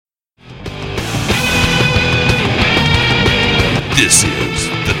This is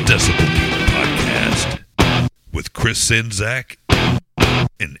the Decibel Geek Podcast with Chris Czynszak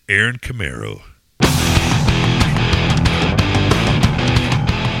and Aaron Camaro.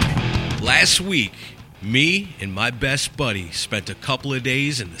 Last week, me and my best buddy spent a couple of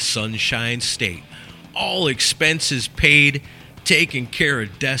days in the Sunshine State. All expenses paid, taking care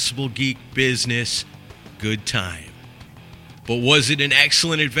of Decibel Geek business. Good time. But was it an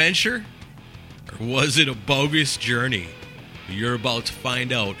excellent adventure? Or was it a bogus journey? You're about to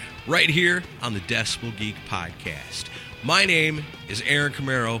find out right here on the Decibel Geek Podcast. My name is Aaron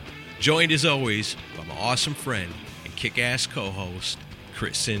Camaro, joined as always by my awesome friend and kick-ass co-host,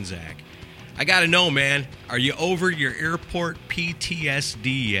 Chris Czynszak. I gotta know, man, are you over your airport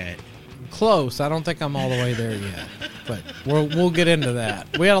PTSD yet? Close. I don't think I'm all the way there yet, but we'll get into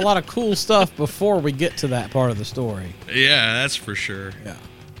that. We had a lot of cool stuff before we get to that part of the story. Yeah, that's for sure. Yeah.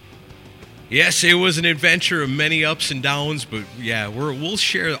 Yes, it was an adventure of many ups and downs, but yeah, we'll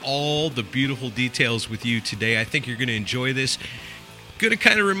share all the beautiful details with you today. I think you're going to enjoy this. Going to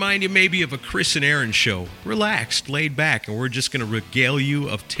kind of remind you maybe of a Chris and Aaron show. Relaxed, laid back, and we're just going to regale you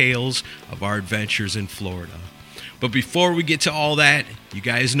of tales of our adventures in Florida. But before we get to all that, you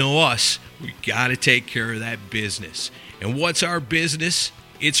guys know us. We got to take care of that business. And what's our business?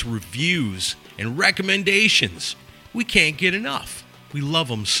 It's reviews and recommendations. We can't get enough. We love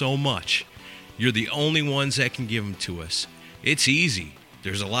them so much. You're the only ones that can give them to us. It's easy.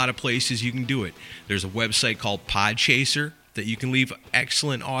 There's a lot of places you can do it. There's a website called Podchaser that you can leave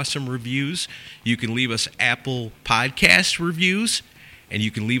excellent, awesome reviews. You can leave us Apple Podcast reviews, and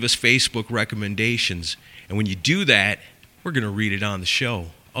you can leave us Facebook recommendations. And when you do that, we're going to read it on the show.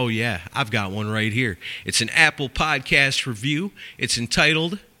 Oh, yeah, I've got one right here. It's an Apple Podcast review. It's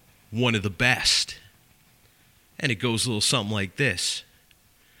entitled, One of the Best. And it goes a little something like this.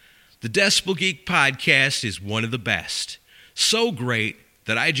 The Decibel Geek Podcast is one of the best. So great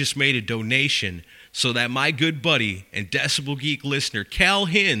that I just made a donation so that my good buddy and Decibel Geek listener, Cal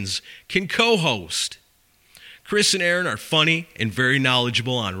Hins, can co-host. Chris and Aaron are funny and very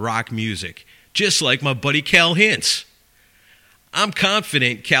knowledgeable on rock music, just like my buddy Cal Hins. I'm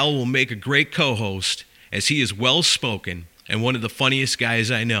confident Cal will make a great co-host, as he is well-spoken and one of the funniest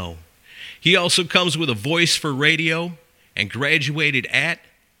guys I know. He also comes with a voice for radio and graduated at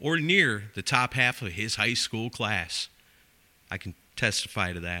or near the top half of his high school class. I can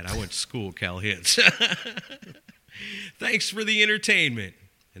testify to that. I went to school at Cal Hins. Thanks for the entertainment.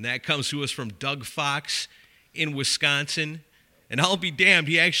 And that comes to us from Doug Fox in Wisconsin. And I'll be damned,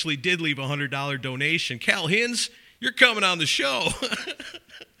 he actually did leave a $100 donation. Cal Hins, you're coming on the show.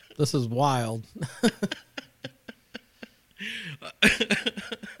 This is wild.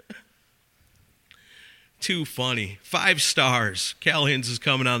 Too funny. 5 stars. Cal Hins is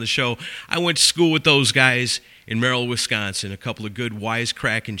coming on the show. I went to school with those guys in Merrill, Wisconsin. A couple of good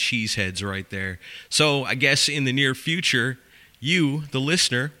wisecracking cheeseheads right there. So I guess in the near future, you, the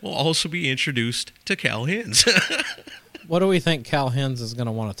listener, will also be introduced to Cal Hins. What do we think Cal Hins is going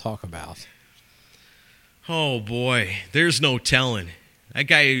to want to talk about? Oh, boy. There's no telling. That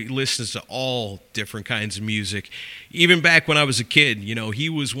guy listens to all different kinds of music. Even back when I was a kid, you know, he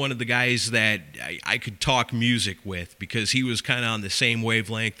was one of the guys that I could talk music with because he was kind of on the same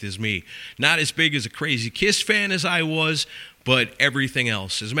wavelength as me. Not as big as a Crazy Kiss fan as I was, but everything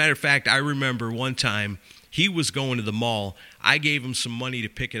else. As a matter of fact, I remember one time he was going to the mall. I gave him some money to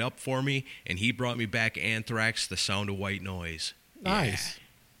pick it up for me, and he brought me back Anthrax, The Sound of White Noise. Nice.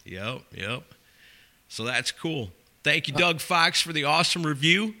 Yeah. Yep. So that's cool. Thank you, Doug Fox, for the awesome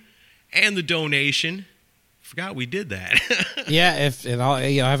review and the donation. Forgot we did that. Yeah, I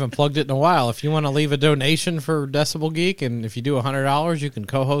haven't plugged it in a while. If you want to leave a donation for Decibel Geek, and if you do $100, you can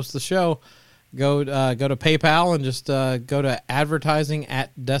co-host the show. Go to PayPal and just go to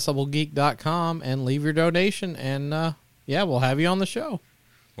advertising@decibelgeek.com and leave your donation, and we'll have you on the show.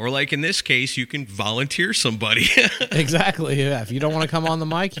 Or like in this case, you can volunteer somebody. Exactly. Yeah. If you don't want to come on the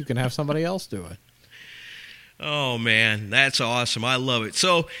mic, you can have somebody else do it. Oh, man, that's awesome. I love it.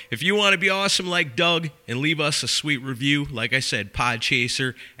 So if you want to be awesome like Doug and leave us a sweet review, like I said,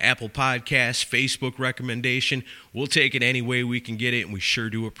 Podchaser, Apple Podcasts, Facebook recommendation, we'll take it any way we can get it, and we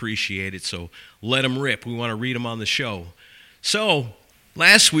sure do appreciate it. So let them rip. We want to read them on the show. So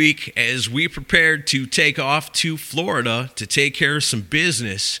last week, as we prepared to take off to Florida to take care of some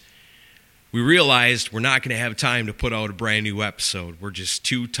business, we realized we're not going to have time to put out a brand new episode. We're just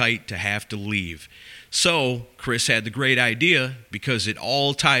too tight to have to leave. So Chris had the great idea, because it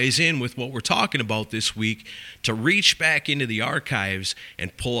all ties in with what we're talking about this week, to reach back into the archives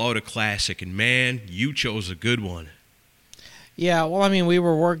and pull out a classic. And man, you chose a good one. Yeah, well, I mean, we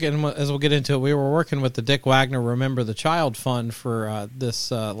were working, as we'll get into it, we were working with the Dick Wagner Remember the Child Fund for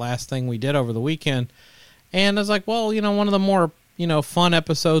this last thing we did over the weekend. And I was like, well, one of the more, fun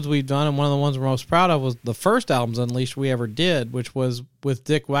episodes we've done, and one of the ones we're most proud of, was the first Albums Unleashed we ever did, which was with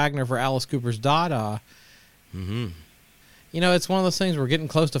Dick Wagner for Alice Cooper's Dada. Mm-hmm. It's one of those things, we're getting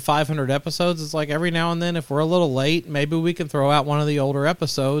close to 500 episodes. It's like every now and then, if we're a little late, maybe we can throw out one of the older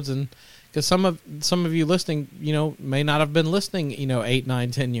episodes, and because some of you listening, may not have been listening, 8,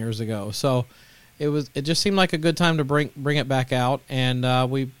 9, 10 years ago. So it just seemed like a good time to bring it back out, and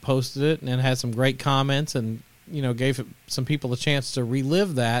we posted it and had some great comments, and gave some people a chance to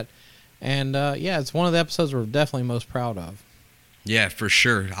relive that. And it's one of the episodes we're definitely most proud of. Yeah, for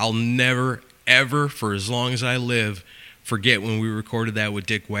sure. I'll never, ever, for as long as I live, forget when we recorded that with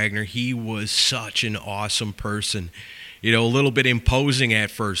Dick Wagner. He was such an awesome person. A little bit imposing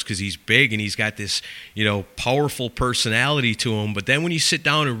at first because he's big and he's got this, powerful personality to him. But then when you sit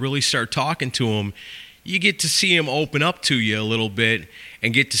down and really start talking to him, you get to see him open up to you a little bit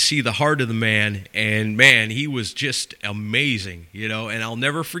and get to see the heart of the man. And, man, he was just amazing, and I'll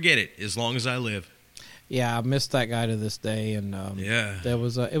never forget it as long as I live. Yeah, I missed that guy to this day. And it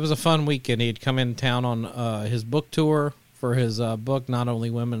was a fun weekend. He'd come in town on his book tour for his book, Not Only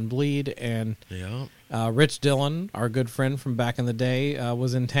Women Bleed. And Rich Dillon, our good friend from back in the day,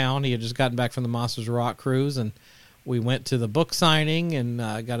 was in town. He had just gotten back from the Monsters of Rock cruise, and we went to the book signing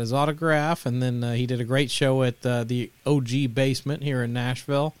and got his autograph, and then he did a great show at the OG Basement here in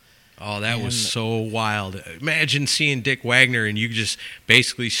Nashville. Oh, that was so wild. Imagine seeing Dick Wagner and you just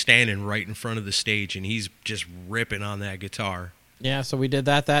basically standing right in front of the stage, and he's just ripping on that guitar. Yeah, so we did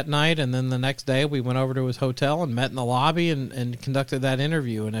that night, and then the next day we went over to his hotel and met in the lobby and conducted that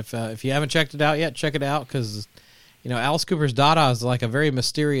interview. And if you haven't checked it out yet, check it out, because Alice Cooper's Dada is like a very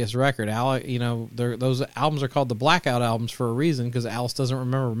mysterious record. Those albums are called the Blackout albums for a reason, because Alice doesn't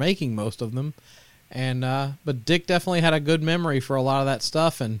remember making most of them. And but Dick definitely had a good memory for a lot of that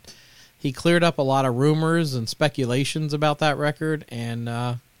stuff, and he cleared up a lot of rumors and speculations about that record, and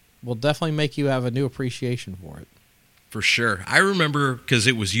will definitely make you have a new appreciation for it. For sure. I remember, because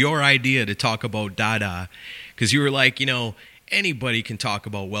it was your idea to talk about Dada, because you were like, anybody can talk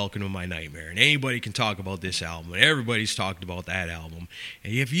about Welcome to My Nightmare, and anybody can talk about this album, and everybody's talked about that album.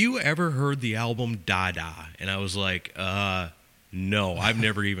 And have you ever heard the album Dada? And I was like, no, I've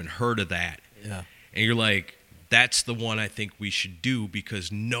never even heard of that. Yeah. And you're like, that's the one I think we should do,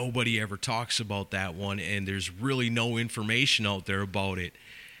 because nobody ever talks about that one, and there's really no information out there about it.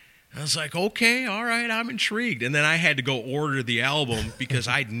 I was like, okay, all right, I'm intrigued. And then I had to go order the album because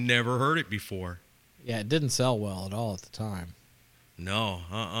I'd never heard it before. Yeah, it didn't sell well at all at the time. No,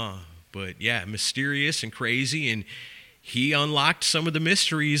 But yeah, mysterious and crazy, and he unlocked some of the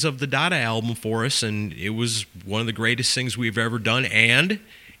mysteries of the Dada album for us, and it was one of the greatest things we've ever done, and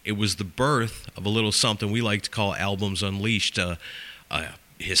it was the birth of a little something we like to call Albums Unleashed, a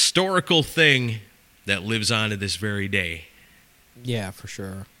historical thing that lives on to this very day. Yeah, for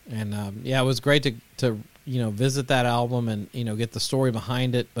sure. And it was great to visit that album and get the story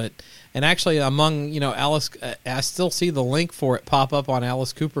behind it. And actually, among Alice, I still see the link for it pop up on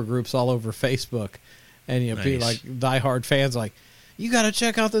Alice Cooper groups all over Facebook, and Nice. People like diehard fans like, you got to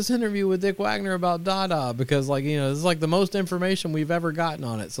check out this interview with Dick Wagner about Dada, because this is like the most information we've ever gotten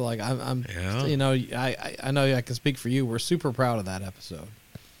on it. So I'm I know I can speak for you. We're super proud of that episode.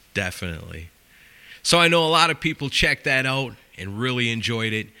 Definitely. So I know a lot of people checked that out and really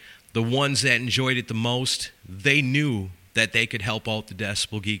enjoyed it. The ones that enjoyed it the most, they knew that they could help out the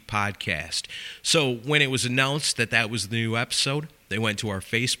Decibel Geek podcast. So when it was announced that that was the new episode, they went to our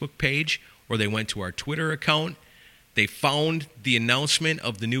Facebook page or they went to our Twitter account. They found the announcement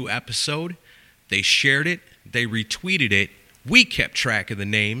of the new episode. They shared it. They retweeted it. We kept track of the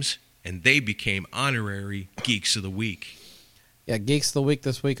names, and they became honorary Geeks of the Week. Yeah, Geeks of the Week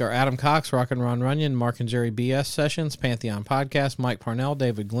this week are Adam Cox, Rock and Ron Runyon, Mark and Jerry BS Sessions, Pantheon Podcast, Mike Parnell,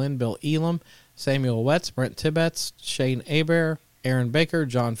 David Glenn, Bill Elam, Samuel Wetz, Brent Tibbetts, Shane Aber, Aaron Baker,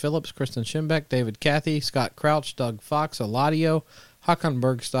 John Phillips, Kristen Schimbeck, David Cathy, Scott Crouch, Doug Fox, Eladio, Hakan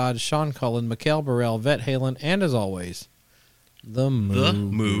Bergstad, Sean Cullen, Mikhail Burrell, Vet Halen, and as always, the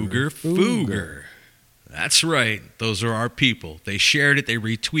Mooger Fooger. That's right. Those are our people. They shared it. They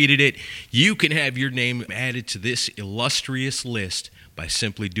retweeted it. You can have your name added to this illustrious list by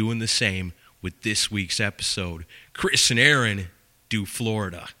simply doing the same with this week's episode. Chris and Aaron do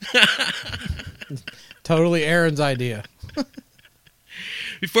Florida. Totally Aaron's idea.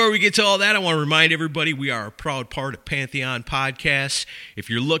 Before we get to all that, I want to remind everybody we are a proud part of Pantheon Podcasts. If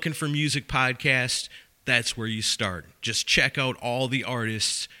you're looking for music podcasts, that's where you start. Just check out all the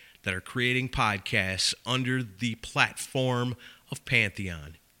artists that are creating podcasts under the platform of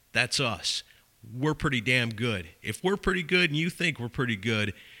Pantheon. That's us. We're pretty damn good. If we're pretty good and you think we're pretty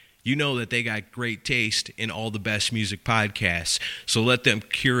good, you know that they got great taste in all the best music podcasts. So let them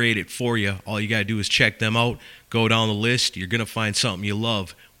curate it for you. All you got to do is check them out. Go down the list. You're going to find something you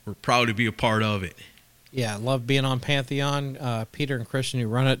love. We're proud to be a part of it. Yeah, love being on Pantheon. Peter and Christian, who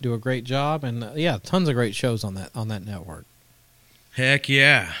run it, do a great job. And, tons of great shows on that network. Heck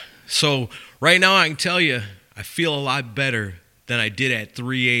yeah. So right now I can tell you I feel a lot better than I did at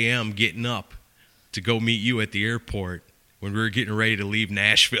 3 a.m. getting up to go meet you at the airport when we were getting ready to leave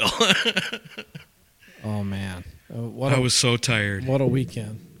Nashville. Oh, man. I was so tired. What a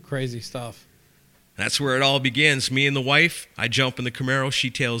weekend. Crazy stuff. That's where it all begins. Me and the wife, I jump in the Camaro. She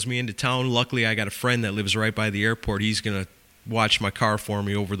tails me into town. Luckily, I got a friend that lives right by the airport. He's going to watch my car for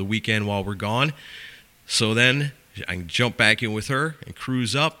me over the weekend while we're gone. So then I can jump back in with her and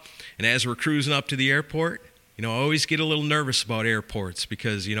cruise up. And as we're cruising up to the airport, I always get a little nervous about airports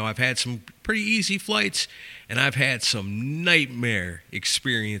because, I've had some pretty easy flights and I've had some nightmare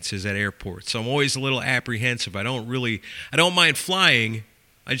experiences at airports. So I'm always a little apprehensive. I don't mind flying.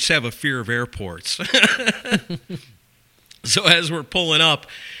 I just have a fear of airports. So as we're pulling up,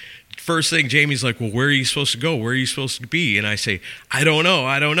 first thing Jamie's like, well, where are you supposed to go? Where are you supposed to be? And I say, I don't know.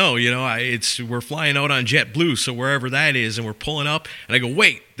 We're flying out on JetBlue, so wherever that is, and we're pulling up. And I go,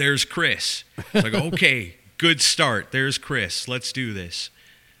 wait, there's Chris. So I go, okay, good start. There's Chris. Let's do this.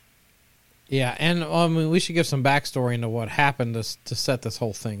 Yeah, and we should give some backstory into what happened to set this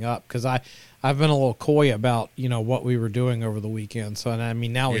whole thing up, because I've been a little coy about what we were doing over the weekend. So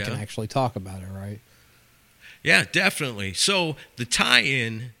now we can actually talk about it, right? Yeah, definitely. So the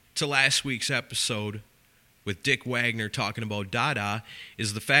tie-in to last week's episode with Dick Wagner talking about Dada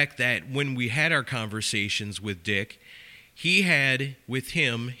is the fact that when we had our conversations with Dick, he had with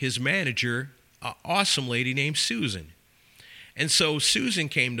him his manager, an awesome lady named Susan. And so Susan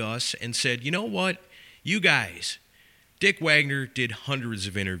came to us and said, you know what, you guys, Dick Wagner did hundreds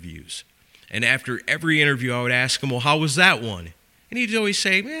of interviews. And after every interview, I would ask him, well, how was that one? And he'd always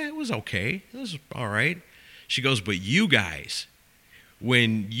say, it was okay. It was all right. She goes, but you guys,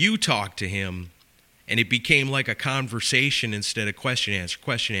 when you talked to him and it became like a conversation instead of question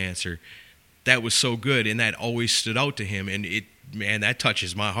answer, that was so good. And that always stood out to him. And that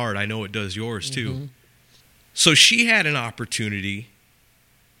touches my heart. I know it does yours too. Mm-hmm. So she had an opportunity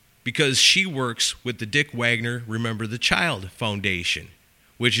because she works with the Dick Wagner Remember the Child Foundation,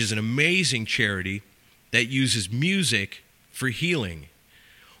 which is an amazing charity that uses music for healing.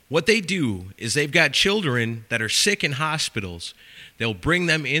 What they do is they've got children that are sick in hospitals. They'll bring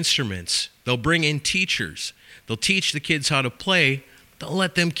them instruments. They'll bring in teachers. They'll teach the kids how to play. They'll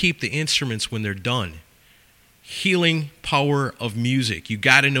let them keep the instruments when they're done. Healing power of music. You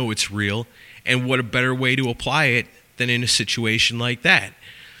got to know it's real. And what a better way to apply it than in a situation like that.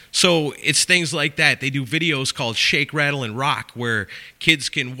 So it's things like that. They do videos called Shake, Rattle, and Rock where kids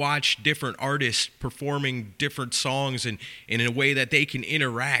can watch different artists performing different songs and in a way that they can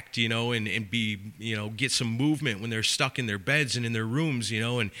interact, and be, get some movement when they're stuck in their beds and in their rooms,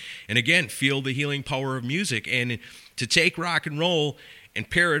 and again, feel the healing power of music. And to take rock and roll and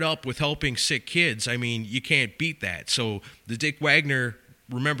pair it up with helping sick kids, you can't beat that. So the Dick Wagner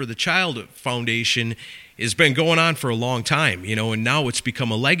Remember the Child Foundation has been going on for a long time, and now it's become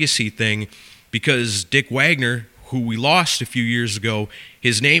a legacy thing because Dick Wagner, who we lost a few years ago,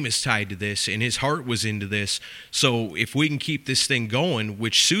 his name is tied to this and his heart was into this. So if we can keep this thing going,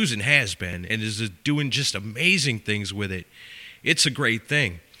 which Susan has been and is doing just amazing things with it, it's a great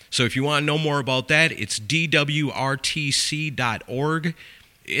thing. So if you want to know more about that, it's dwrtc.org.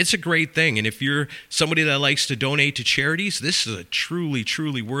 It's a great thing. And if you're somebody that likes to donate to charities, this is a truly,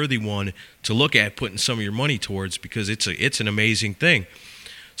 truly worthy one to look at putting some of your money towards because it's an amazing thing.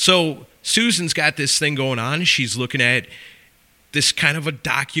 So Susan's got this thing going on. She's looking at this kind of a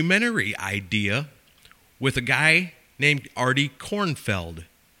documentary idea with a guy named Artie Kornfeld.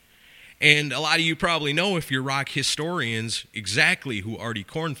 And a lot of you probably know, if you're rock historians, exactly who Artie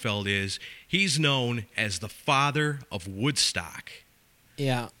Kornfeld is. He's known as the father of Woodstock.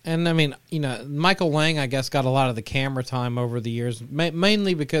 Yeah, and Michael Lang, I guess, got a lot of the camera time over the years,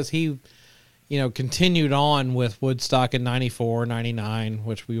 mainly because he, continued on with Woodstock in 94, 99,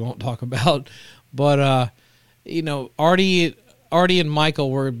 which we won't talk about. But, Artie and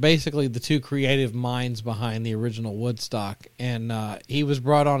Michael were basically the two creative minds behind the original Woodstock. And he was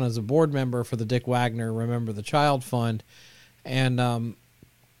brought on as a board member for the Dick Wagner Remember the Child Fund. And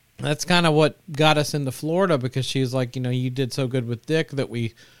that's kind of what got us into Florida, because she's like, you did so good with Dick that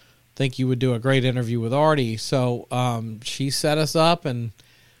we think you would do a great interview with Artie. So she set us up, and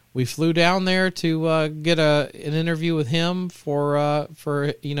we flew down there to get an interview with him for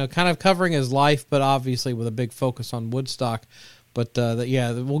kind of covering his life, but obviously with a big focus on Woodstock. But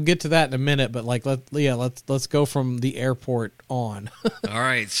we'll get to that in a minute. But let's go from the airport on. All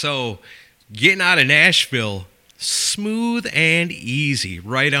right, so getting out of Nashville, smooth and easy,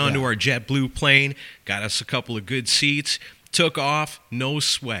 right onto our JetBlue plane. Got us a couple of good seats. Took off, no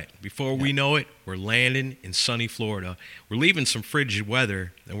sweat. Before we know it, we're landing in sunny Florida. We're leaving some frigid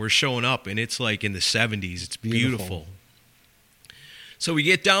weather, and we're showing up, and it's like in the 70s. It's beautiful. So we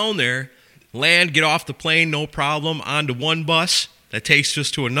get down there, land, get off the plane, no problem, onto one bus that takes us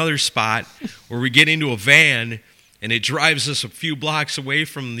to another spot where we get into a van, and it drives us a few blocks away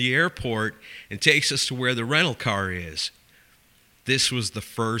from the airport and takes us to where the rental car is. This was the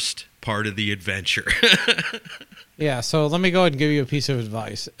first part of the adventure. Yeah, so let me go ahead and give you a piece of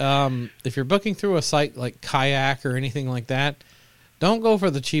advice. If you're booking through a site like Kayak or anything like that, don't go for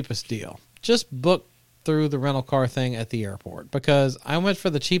the cheapest deal. Just book through the rental car thing at the airport, because I went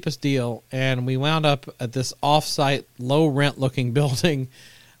for the cheapest deal, and we wound up at this off-site, low-rent-looking building.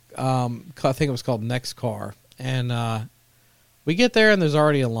 I think it was called Next Car. And we get there, and there's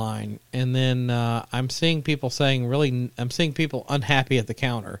already a line. And then I'm seeing people unhappy at the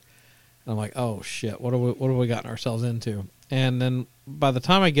counter. And I'm like, oh shit, what have we gotten ourselves into? And then by the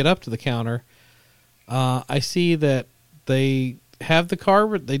time I get up to the counter, I see that they have the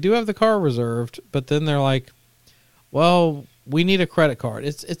car. They do have the car reserved, but then they're like, well, we need a credit card.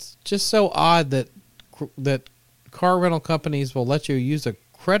 It's just so odd that car rental companies will let you use a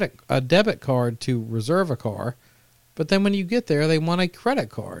debit card to reserve a car, but then when you get there, they want a credit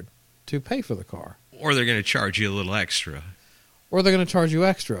card to pay for the car. Or they're going to charge you a little extra. Or they're going to charge you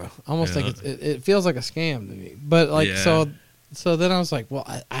extra. Almost like it feels like a scam to me. But so then I was like, well,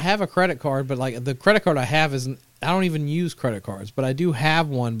 I have a credit card, but like the credit card I have isn't. I don't even use credit cards, but I do have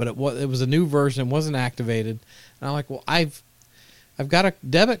one. But it was a new version, wasn't activated. And I'm like, well, I've got a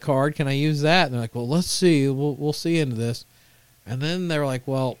debit card. Can I use that? And they're like, well, let's see. We'll see into this. And then they were like,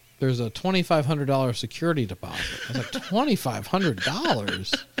 well, there's a $2,500 security deposit. I was like,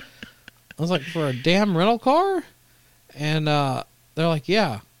 $2,500? I was like, for a damn rental car? And they're like,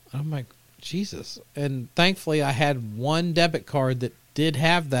 yeah. And I'm like, Jesus. And thankfully, I had one debit card that did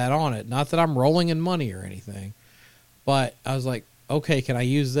have that on it. Not that I'm rolling in money or anything. But I was like, okay, can I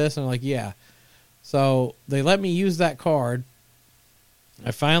use this? And I'm like, yeah. So they let me use that card.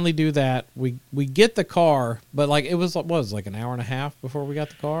 I finally do that. We get the car, but like it was like an hour and a half before we got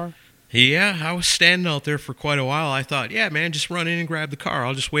the car. Yeah, I was standing out there for quite a while. I thought, yeah, man, just run in and grab the car.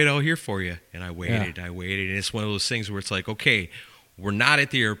 I'll just wait out here for you. And I waited, and it's one of those things where it's like, okay, we're not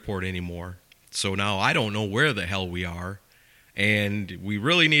at the airport anymore. So now I don't know where the hell we are. And we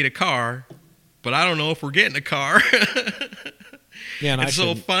really need a car, but I don't know if we're getting a car. Yeah, and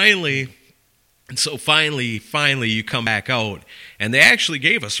so finally you come back out, and they actually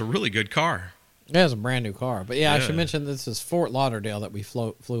gave us a really good car. Yeah, it's a brand new car. But yeah, I should mention this is Fort Lauderdale that we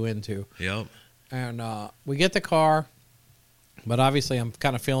flew into. Yep. And we get the car, but obviously I'm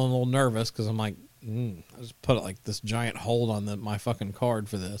kind of feeling a little nervous because I'm like, I just put like this giant hold on my fucking card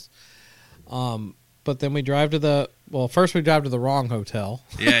for this. But then we drive to first we drive to the wrong hotel.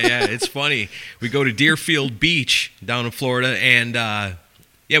 Yeah, it's funny. We go to Deerfield Beach down in Florida, and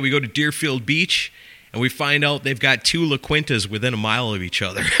we go to Deerfield Beach, and we find out they've got two La Quintas within a mile of each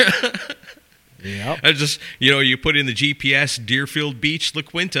other. Yep. I just, you put in the GPS Deerfield Beach La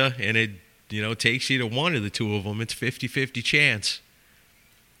Quinta, and it, takes you to one of the two of them. It's 50-50 chance.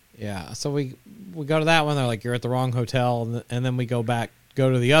 Yeah, so we go to that one. They're like, you're at the wrong hotel, and then we go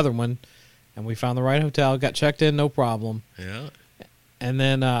to the other one, and we found the right hotel, got checked in, no problem. Yeah. And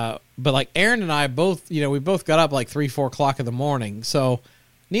then, but like Aaron and I both, we both got up like 3-4 o'clock in the morning, so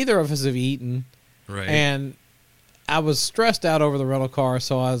neither of us have eaten. Right. And I was stressed out over the rental car,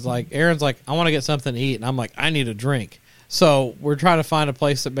 so I was like, Aaron's like, I want to get something to eat, and I'm like, I need a drink. So we're trying to find a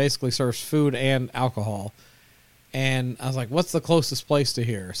place that basically serves food and alcohol. And I was like, what's the closest place to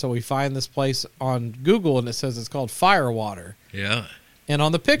here? So we find this place on Google, and it says it's called Firewater. Yeah. And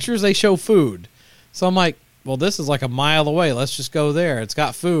on the pictures, they show food. So I'm like, well, this is like a mile away. Let's just go there. It's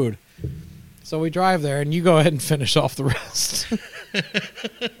got food. So we drive there, and you go ahead and finish off the rest.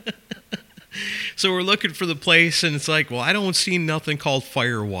 So we're looking for the place, and it's like, well, I don't see nothing called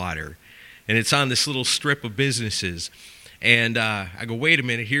Firewater. And it's on this little strip of businesses. And I go, wait a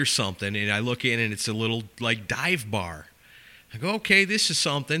minute, here's something. And I look in, and it's a little, like, dive bar. I go, okay, this is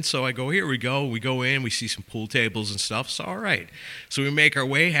something. So I go, here we go. We go in, we see some pool tables and stuff. So, all right. So we make our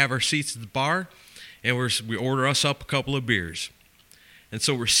way, have our seats at the bar, and we order us up a couple of beers. And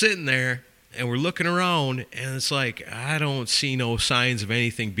so we're sitting there, and we're looking around, and it's like, I don't see no signs of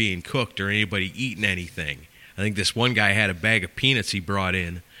anything being cooked or anybody eating anything. I think this one guy had a bag of peanuts he brought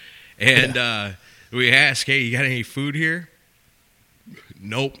in. And we asked, hey, you got any food here?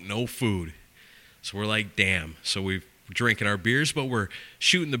 Nope, no food. So we're like, damn. So we're drinking our beers, but we're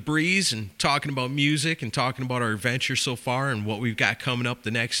shooting the breeze and talking about music and talking about our adventure so far and what we've got coming up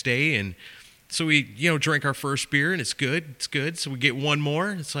the next day. And so we, drink our first beer, and it's good. It's good. So we get one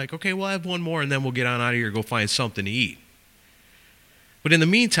more. It's like, okay, we'll have one more, and then we'll get on out of here and go find something to eat. But in the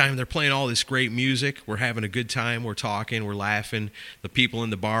meantime, they're playing all this great music. We're having a good time. We're talking. We're laughing. The people in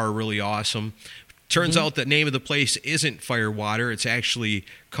the bar are really awesome. Turns out the name of the place isn't Firewater. It's actually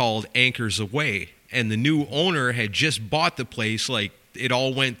called Anchors Away. And the new owner had just bought the place, like it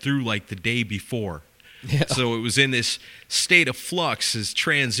all went through like the day before. Yeah. So it was in this state of flux, this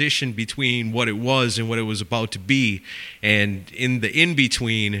transition between what it was and what it was about to be. And in the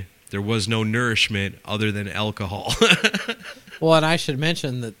in-between, there was no nourishment other than alcohol. Well, and I should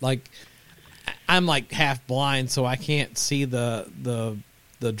mention that, like, I'm like half blind, so I can't see the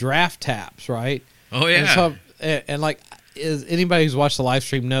draft taps, right? Oh, yeah. And like, is anybody who's watched the live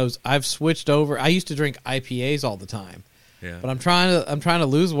stream knows I've switched over. I used to drink IPAs all the time. Yeah. But I'm trying to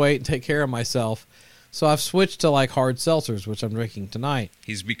lose weight and take care of myself. So I've switched to like hard seltzers, which I'm drinking tonight.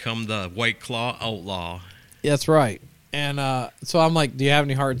 He's become the White Claw outlaw. That's right. And so I'm like, do you have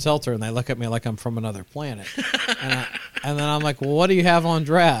any hard seltzer? And they look at me like I'm from another planet. And then I'm like, well, what do you have on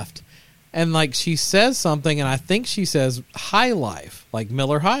draft? And like she says something, and I think she says High Life, like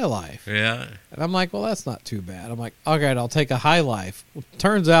Miller High Life. Yeah. And I'm like, well, that's not too bad. I'm like, okay, I'll take a High Life. Well,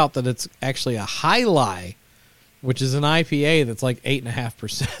 turns out that it's actually a High Life, which is an IPA that's like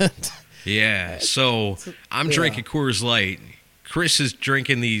 8.5%. Yeah, so I'm drinking Coors Light. Chris is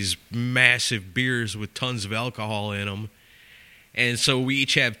drinking these massive beers with tons of alcohol in them. And so we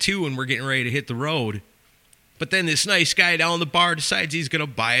each have two, and we're getting ready to hit the road. But then this nice guy down the bar decides he's going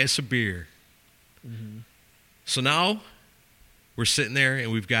to buy us a beer. Mm-hmm. So now we're sitting there,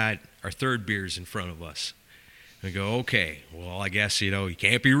 and we've got our third beers in front of us. And I go, okay, well, I guess, you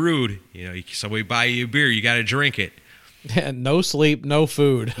can't be rude. Somebody buy you a beer, you got to drink it. No sleep, no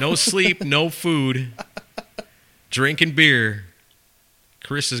food. No sleep, no food. Drinking beer.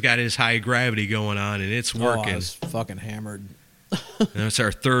 Chris has got his high gravity going on, and it's working. Oh, I was fucking hammered. And that's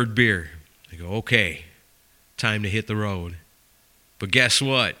our third beer. I go, okay, time to hit the road. But guess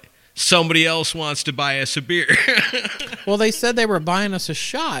what? Somebody else wants to buy us a beer. Well, they said they were buying us a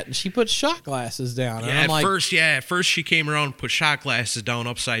shot, and she put shot glasses down. Yeah, at first she came around and put shot glasses down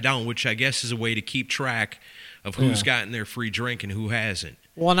upside down, which I guess is a way to keep track of who's gotten their free drink and who hasn't.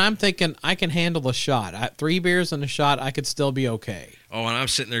 Well, and I'm thinking I can handle a shot. 3 beers and a shot, I could still be okay. Oh, and I'm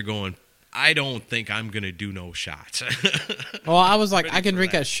sitting there going, I don't think I'm going to do no shots. Well, I was like, I can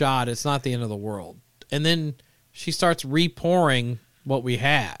drink a shot. It's not the end of the world. And then she starts re-pouring what we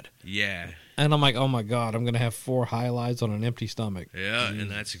had. Yeah. And I'm like, oh, my God, I'm going to have 4 High Lives on an empty stomach. Yeah,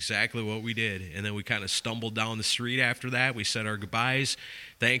 and that's exactly what we did. And then we kind of stumbled down the street after that. We said our goodbyes,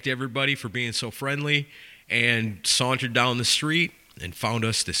 thanked everybody for being so friendly, and sauntered down the street and found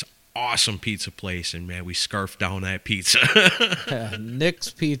us this awesome pizza place. And, man, we scarfed down that pizza. Yeah, Nick's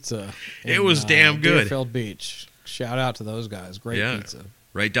Pizza. It was damn good. Deerfield Beach. Shout out to those guys. Great pizza.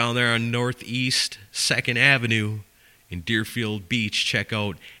 Right down there on Northeast 2nd Avenue in Deerfield Beach. Check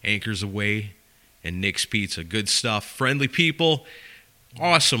out Anchors Away and Nick's Pizza. Good stuff. Friendly people.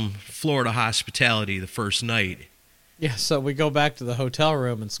 Awesome Florida hospitality the first night. Yeah, so we go back to the hotel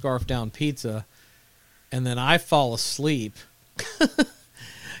room and scarf down pizza. And then I fall asleep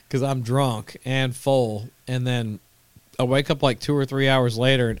because I'm drunk and full. And then I wake up like 2 or 3 hours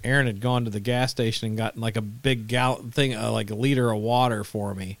later, and Aaron had gone to the gas station and gotten like a big gallon thing, like a liter of water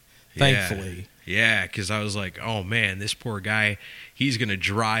for me, thankfully. Yeah, because I was like, oh, man, this poor guy, he's going to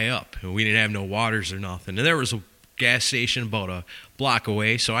dry up. And we didn't have no waters or nothing. And there was a gas station about a block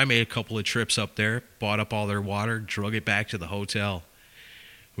away, so I made a couple of trips up there, bought up all their water, drug it back to the hotel.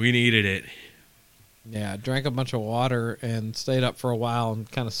 We needed it. Yeah, drank a bunch of water and stayed up for a while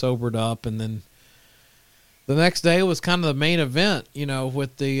and kind of sobered up, and then the next day was kind of the main event,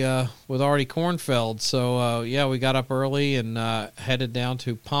 with Artie Kornfeld. So we got up early and headed down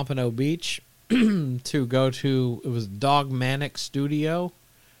to Pompano Beach to go to, it was Dogmanic Studio,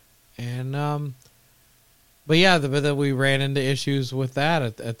 and but then we ran into issues with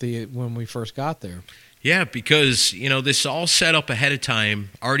that when we first got there. Yeah, because, this is all set up ahead of time.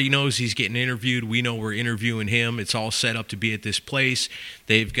 Artie knows he's getting interviewed. We know we're interviewing him. It's all set up to be at this place.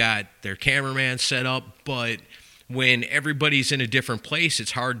 They've got their cameraman set up, but when everybody's in a different place,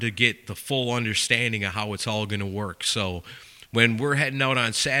 it's hard to get the full understanding of how it's all going to work. So when we're heading out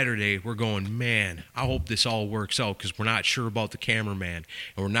on Saturday, we're going, man, I hope this all works out, because we're not sure about the cameraman,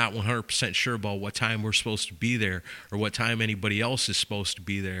 and we're not 100% sure about what time we're supposed to be there or what time anybody else is supposed to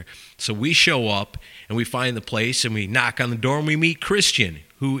be there. So we show up and we find the place and we knock on the door and we meet Christian,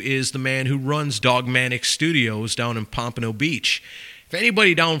 who is the man who runs Dogmatic Studios down in Pompano Beach. If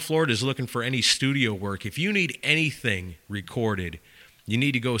anybody down in Florida is looking for any studio work, if you need anything recorded, you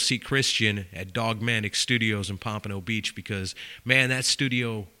need to go see Christian at Dogmatic Studios in Pompano Beach, because, man, that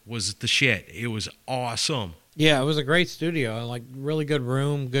studio was the shit. It was awesome. Yeah, it was a great studio. Like, really good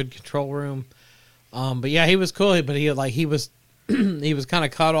room, good control room. But yeah, he was cool. But he was he was kind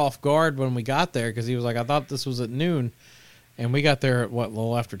of caught off guard when we got there, because he was like, I thought this was at noon, and we got there at a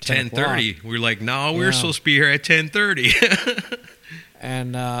little after 10:30. We were like, no, we were supposed to be here at 10:30.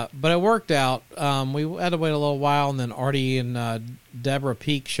 And but it worked out. We had to wait a little while, and then Artie and Deborah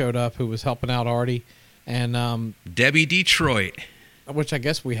Peak showed up, who was helping out Artie, and Debbie Detroit, which I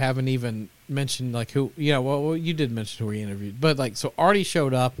guess we haven't even mentioned, like, who. Yeah, well, you did mention who we interviewed, but like, so Artie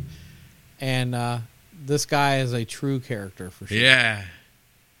showed up, and this guy is a true character for sure. Yeah,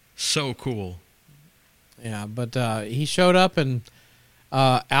 so cool. Yeah, but he showed up, and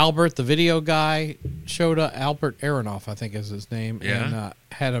Albert, the video guy, showed up. Albert Aronoff, I think is his name. Yeah. And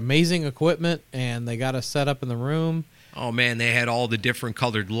had amazing equipment, and they got us set up in the room. Oh, man, they had all the different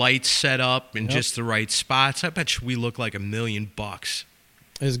colored lights set up in just the right spots. I bet you we look like $1 million.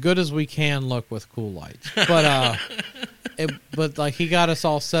 As good as we can look with cool lights. But but like, he got us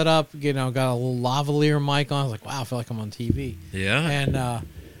all set up, got a little lavalier mic on. I was like, wow, I feel like I'm on TV. Yeah. And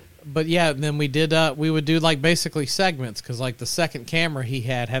but yeah, and then we would do like basically segments, because like the second camera he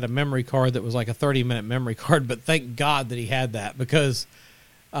had a memory card that was like a 30-minute memory card, but thank God that he had that, because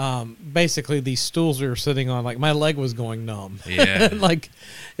basically these stools we were sitting on, like, my leg was going numb. Yeah. Like,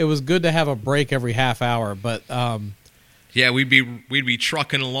 it was good to have a break every half hour, but yeah, we'd be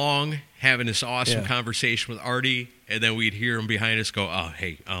trucking along, having this awesome conversation with Artie, and then we'd hear him behind us go, "Oh,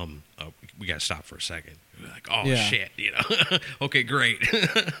 hey, we got to stop for a second." We're like, "Oh shit," Okay, great.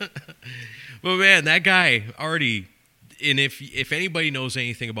 But man, that guy Artie, and if anybody knows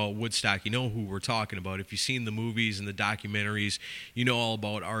anything about Woodstock, you know who we're talking about. If you've seen the movies and the documentaries, you know all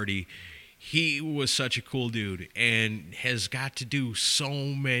about Artie. He was such a cool dude and has got to do so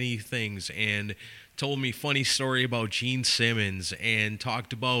many things, and told me funny story about Gene Simmons, and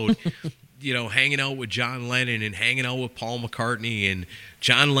talked about hanging out with John Lennon and hanging out with Paul McCartney, and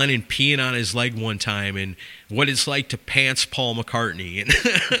John Lennon peeing on his leg one time, and what it's like to pants Paul McCartney. And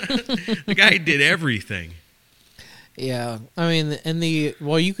the guy did everything. Yeah, I mean,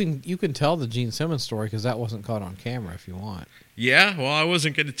 you can tell the Gene Simmons story, because that wasn't caught on camera if you want. Yeah, well, I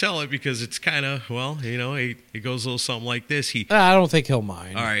wasn't going to tell it, because it's kind of, it goes a little something like this. I don't think he'll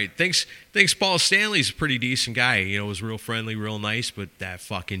mind. All right, thanks. Paul Stanley's a pretty decent guy. Was real friendly, real nice, but that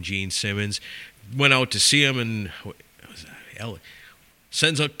fucking Gene Simmons, went out to see him, and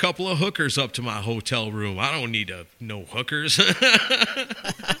sends a couple of hookers up to my hotel room. I don't need no hookers.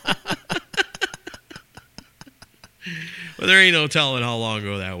 Well, there ain't no telling how long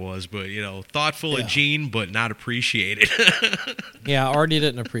ago that was, but, thoughtful of Gene, but not appreciated. Yeah, Artie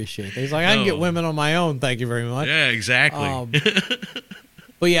didn't appreciate it. He's like, I can get women on my own, thank you very much. Yeah, exactly.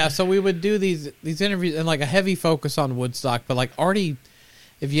 But yeah, so we would do these interviews, and like a heavy focus on Woodstock, but like Artie,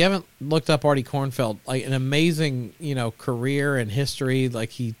 if you haven't looked up Artie Kornfeld, like an amazing, career and history. Like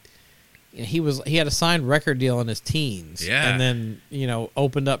he had a signed record deal in his teens. Yeah. And then,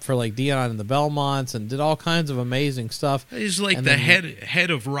 opened up for like Dion and the Belmonts and did all kinds of amazing stuff. He's like head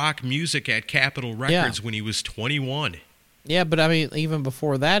of rock music at Capitol Records when he was 21. Yeah, but I mean, even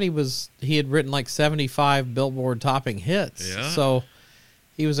before that, he had written like 75 Billboard topping hits. Yeah. So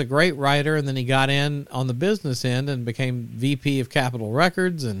he was a great writer, and then he got in on the business end and became VP of Capitol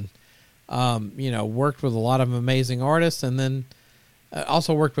Records, and worked with a lot of amazing artists, and then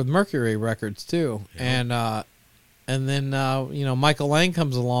also worked with Mercury Records too. Yeah. And then Michael Lang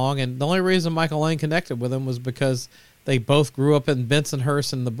comes along, and the only reason Michael Lang connected with him was because they both grew up in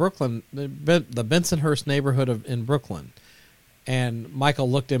Bensonhurst in the Bensonhurst neighborhood in Brooklyn. And Michael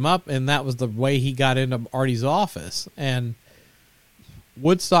looked him up, and that was the way he got into Artie's office. And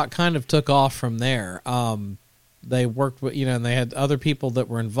Woodstock kind of took off from there. They worked with, and they had other people that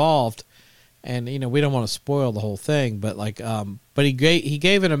were involved. And, we don't want to spoil the whole thing, but but he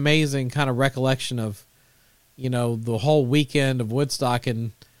gave an amazing kind of recollection of, the whole weekend of Woodstock.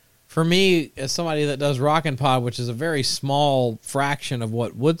 And for me, as somebody that does Rockin' Pod, which is a very small fraction of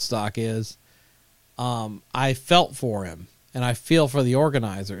what Woodstock is, I felt for him, and I feel for the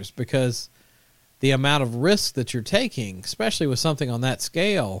organizers, because the amount of risk that you're taking, especially with something on that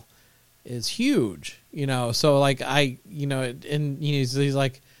scale, is huge. So like and he's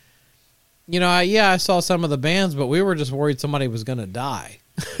like, I saw some of the bands, but we were just worried somebody was going to die.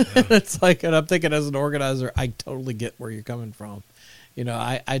 Yeah. It's like, and I'm thinking as an organizer, I totally get where you're coming from.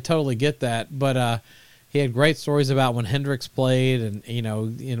 I totally get that. But he had great stories about when Hendrix played and,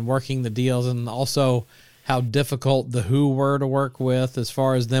 in working the deals, and also how difficult the Who were to work with as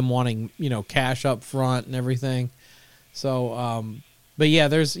far as them wanting, cash up front and everything. So, but yeah,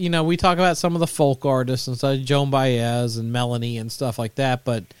 there's, we talk about some of the folk artists and stuff, Joan Baez and Melanie and stuff like that.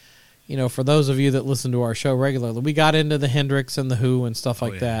 But, for those of you that listen to our show regularly, we got into the Hendrix and the Who and stuff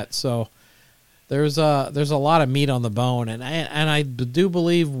like that. So there's a lot of meat on the bone, and I do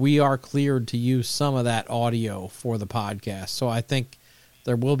believe we are cleared to use some of that audio for the podcast. So I think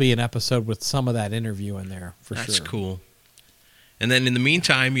there will be an episode with some of that interview in there for sure. That's cool. And then in the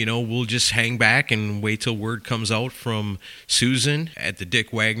meantime, we'll just hang back and wait till word comes out from Susan at the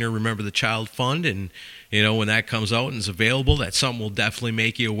Dick Wagner Remember the Child Fund. And, when that comes out and is available, that's something we'll definitely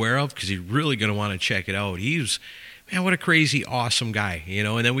make you aware of, because you're really going to want to check it out. Man, what a crazy, awesome guy,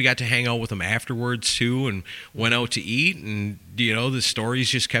 And then we got to hang out with him afterwards, too, and went out to eat. And, the stories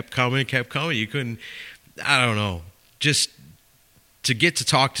just kept coming. You couldn't, I don't know, just to get to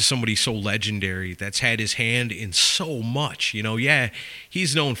talk to somebody so legendary that's had his hand in so much,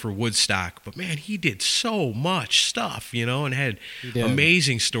 he's known for Woodstock, but man, he did so much stuff, and had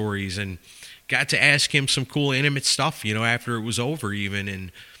amazing stories, and got to ask him some cool, intimate stuff, after it was over even.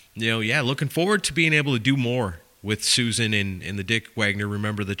 And, looking forward to being able to do more with Susan and the Dick Wagner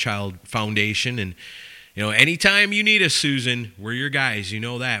Remember the Child Foundation. And, anytime you need us, Susan, we're your guys. You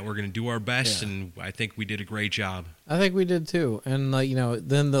know that. We're going to do our best, and I think we did a great job. I think we did too. And,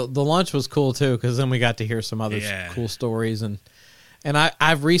 then the lunch was cool too, because then we got to hear some other cool stories. And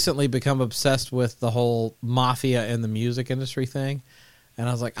I've recently become obsessed with the whole mafia and the music industry thing. And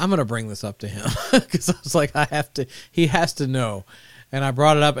I was like, I'm going to bring this up to him, because I was like, he has to know. And I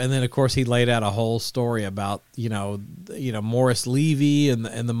brought it up, and then of course he laid out a whole story about Morris Levy and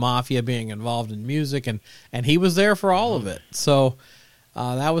the mafia being involved in music, and he was there for all of it. So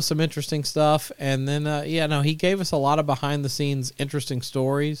that was some interesting stuff. And then he gave us a lot of behind the scenes interesting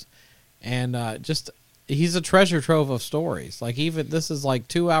stories, and he's a treasure trove of stories. Like, even this is like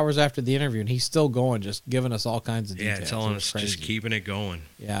 2 hours after the interview, and he's still going, just giving us all kinds of details. Yeah, telling us, just keeping it going.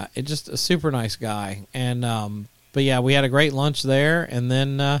 Yeah, it's just a super nice guy. And but yeah, we had a great lunch there, and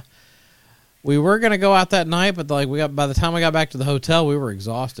then we were gonna go out that night, but by the time we got back to the hotel, we were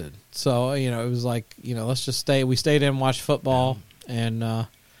exhausted. So it was like, let's just stay. We stayed in and watched football, and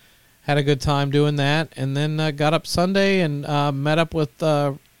had a good time doing that, and then got up Sunday and met up with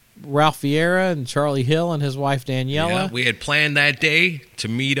Ralph Vieira and Charlie Hill and his wife Daniela. Yeah, we had planned that day to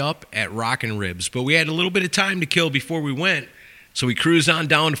meet up at Rockin' Ribs, but we had a little bit of time to kill before we went. So we cruised on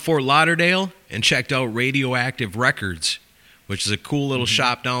down to Fort Lauderdale and checked out Radioactive Records, which is a cool little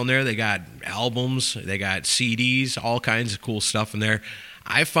shop down there. They got albums, they got CDs, all kinds of cool stuff in there.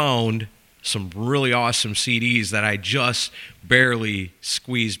 I found some really awesome CDs that I just barely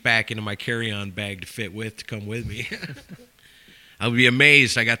squeezed back into my carry-on bag to come with me. I would be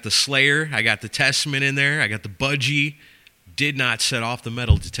amazed. I got the Slayer, I got the Testament in there, I got the Budgie. Did not set off the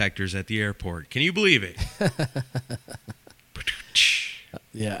metal detectors at the airport. Can you believe it?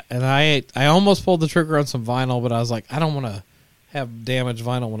 Yeah, and I almost pulled the trigger on some vinyl, but I was like, I don't want to have damaged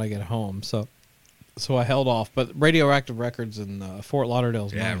vinyl when I get home, so I held off. But Radioactive Records in Fort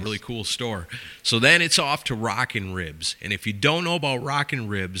Lauderdale's nice. Really cool store. So then it's off to Rockin' Ribs, and if you don't know about Rockin'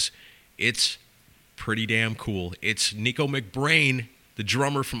 Ribs, it's pretty damn cool. It's Nico McBrain, the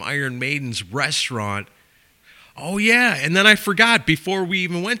drummer from Iron Maiden's restaurant. Oh yeah, and then I forgot, before we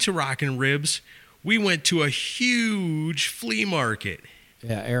even went to Rockin' Ribs, we went to a huge flea market.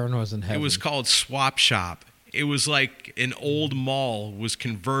 Yeah, Aaron was in heaven. It was called Swap Shop. It was like an old mall was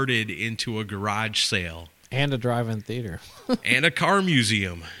converted into a garage sale. And a drive-in theater. And a car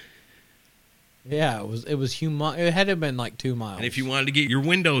museum. Yeah, it was humongous. It had to have been like 2 miles. And if you wanted to get your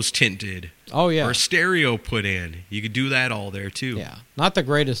windows tinted, or a stereo put in, you could do that all there too. Yeah, not the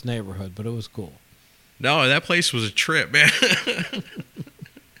greatest neighborhood, but it was cool. No, that place was a trip, man.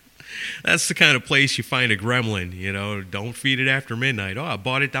 That's the kind of place you find a gremlin, Don't feed it after midnight. Oh, I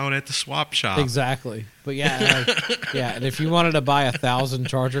bought it down at the swap shop. Exactly. But yeah, and if you wanted to buy 1,000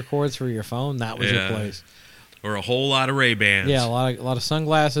 charger cords for your phone, that was your place. Or a whole lot of Ray-Bans. Yeah, a lot of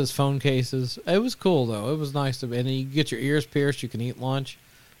sunglasses, phone cases. It was cool though. It was nice and you get your ears pierced. You can eat lunch.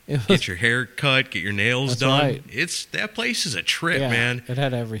 Get your hair cut. Get your nails done. Right. That place is a trip, man. It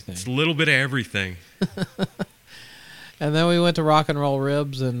had everything. It's a little bit of everything. And then we went to Rock and Roll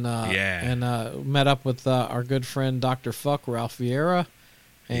Ribs and met up with our good friend Dr. Fuck, Ralph Vieira,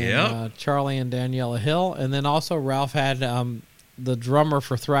 and Yep. Charlie and Daniela Hill. And then also Ralph had the drummer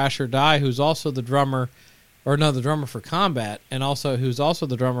for Thrash or Die, who's also the drummer, the drummer for Combat, and also who's also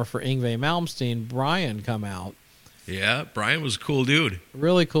the drummer for Yngwie Malmsteen, Brian, come out. Yeah, Brian was a cool dude.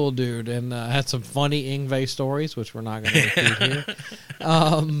 Really cool dude, and had some funny Yngwie stories, which we're not going to repeat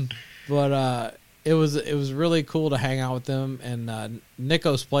here. But it was really cool to hang out with them, and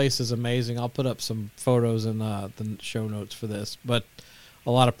Nico's place is amazing. I'll put up some photos in the show notes for this, but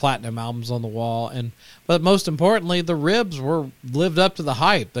a lot of platinum albums on the wall, but most importantly, the ribs lived up to the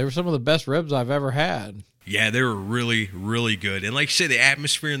hype. They were some of the best ribs I've ever had. Yeah, they were really, really good. And like you say, the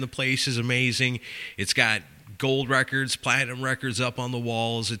atmosphere in the place is amazing. It's got gold records, platinum records up on the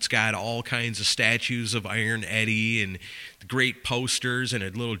walls. It's got all kinds of statues of Iron Eddie and great posters and a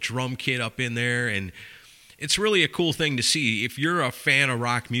little drum kit up in there. And it's really a cool thing to see. If you're a fan of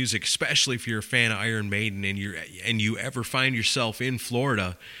rock music, especially if you're a fan of Iron Maiden and you ever find yourself in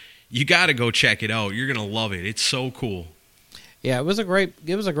Florida, you got to go check it out. You're going to love it. It's so cool. Yeah, it was a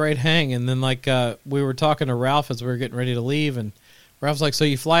great hang. And then like we were talking to Ralph as we were getting ready to leave, and Ralph's like, "So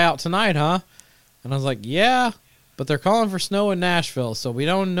you fly out tonight, huh?" And I was like, "Yeah, but they're calling for snow in Nashville, so we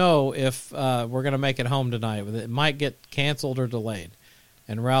don't know if we're going to make it home tonight. It might get canceled or delayed."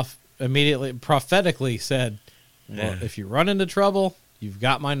 And Ralph immediately, prophetically said, "Well, if you run into trouble, you've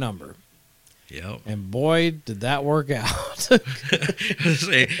got my number." Yep. And boy, did that work out.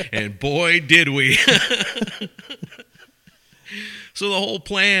 And boy, did we. So the whole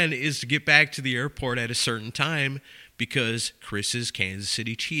plan is to get back to the airport at a certain time because Chris's Kansas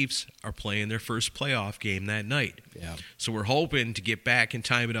City Chiefs are playing their first playoff game that night. Yeah. So we're hoping to get back and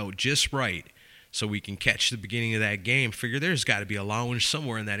time it out just right so we can catch the beginning of that game. Figure there's got to be a lounge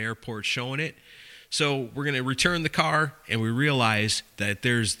somewhere in that airport showing it. So we're going to return the car, and we realize that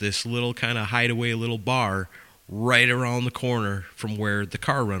there's this little kind of hideaway little bar right around the corner from where the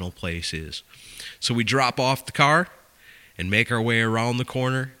car rental place is. So we drop off the car and make our way around the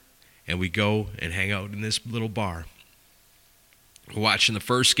corner, and we go and hang out in this little bar. We're watching the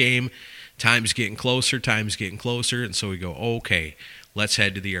first game. Time's getting closer, and so we go, okay, let's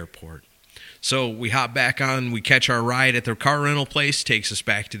head to the airport. So we hop back on, we catch our ride at the car rental place, takes us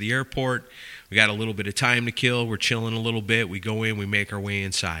back to the airport. We got a little bit of time to kill. We're chilling a little bit. We go in, we make our way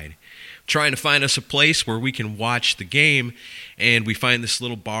inside. Trying to find us a place where we can watch the game, and we find this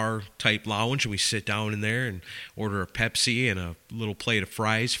little bar-type lounge, and we sit down in there and order a Pepsi and a little plate of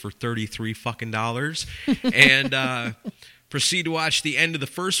fries for $33 fucking dollars, and proceed to watch the end of the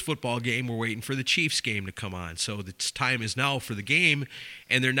first football game. We're waiting for the Chiefs game to come on, so the time is now for the game,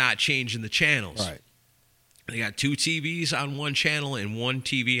 and they're not changing the channels. Right. They got 2 TVs on one channel and 1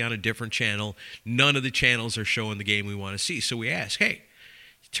 TV on a different channel. None of the channels are showing the game we want to see, so we ask, hey,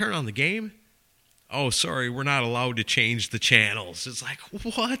 turn on the game? Oh, sorry, we're not allowed to change the channels. It's like,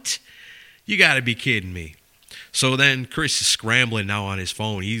 what? You got to be kidding me. So then Chris is scrambling now on his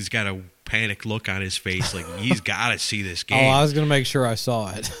phone. He's got a panicked look on his face, like he's got to see this game. Oh, I was going to make sure I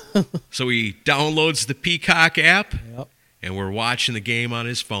saw it. So he downloads the Peacock app, Yep. and we're watching the game on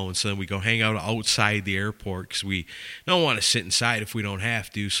his phone. So then we go hang out outside the airport because we don't want to sit inside if we don't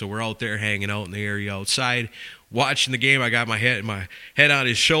have to. So we're out there hanging out in the area outside, watching the game. I got my head on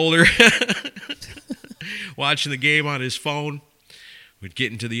his shoulder, watching the game on his phone. We'd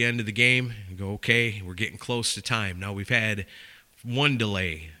get into the end of the game and go, okay, we're getting close to time. Now we've had 1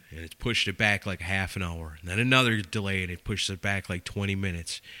 delay, and it's pushed it back like a half an hour. And then another delay, and it pushes it back like 20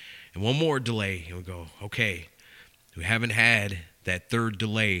 minutes. And one more delay, and we go, okay, we haven't had that third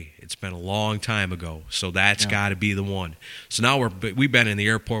delay. It's been a long time ago, so that's got to be the one. So now we've been in the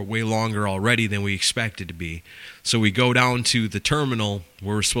airport way longer already than we expected to be. So we go down to the terminal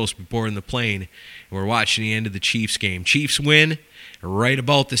where we're supposed to be boarding the plane, and we're watching the end of the Chiefs game. Chiefs win. Right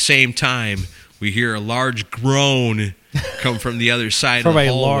about the same time, we hear a large groan come from the other side of the hallway.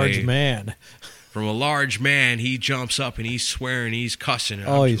 From a large man. From a large man, he jumps up and he's swearing, he's cussing. And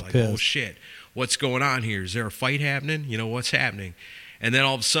Oh, I'm he's just like, pissed. oh, shit. What's going on here? Is there a fight happening? You know, what's happening? And then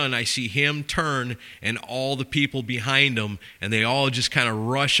all of a sudden, I see him turn and all the people behind him, and they all just kind of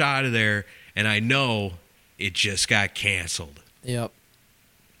rush out of there, and I know it just got canceled. Yep.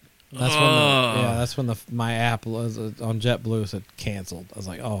 That's when my app was on JetBlue said canceled. I was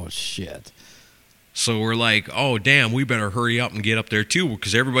like, oh shit. So we're like, oh, damn, we better hurry up and get up there, too,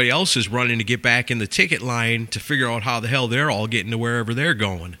 because everybody else is running to get back in the ticket line to figure out how the hell they're all getting to wherever they're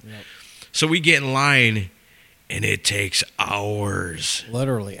going. Yep. So we get in line, and it takes hours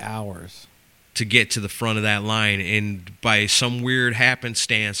Literally hours. to get to the front of that line. And by some weird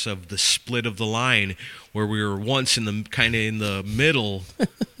happenstance of the split of the line, where we were once in the middle,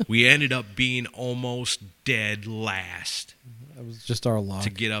 we ended up being almost dead last. That was just our luck. to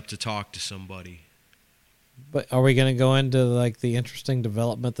get up to talk to somebody. But are we going to go into like the interesting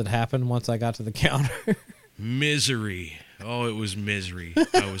development that happened once I got to the counter? Misery. Oh, it was misery.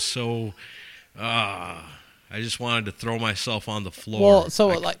 I was so... I just wanted to throw myself on the floor. Well,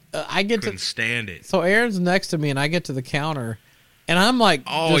 so I get couldn't to... stand it. So Aaron's next to me, and I get to the counter, and I'm like...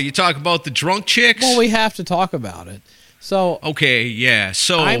 Oh, you talk about the drunk chicks? Well, we have to talk about it. So... Okay, yeah.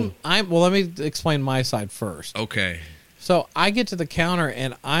 So... Well, let me explain my side first. Okay. So I get to the counter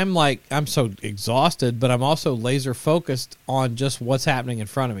and I'm so exhausted, but I'm also laser focused on just what's happening in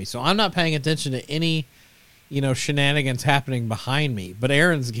front of me. So I'm not paying attention to any, shenanigans happening behind me, but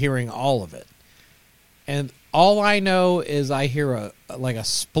Aaron's hearing all of it. And all I know is I hear a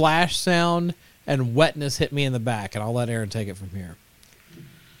splash sound and wetness hit me in the back, and I'll let Aaron take it from here.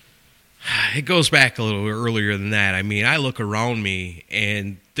 It goes back a little earlier than that. I mean, I look around me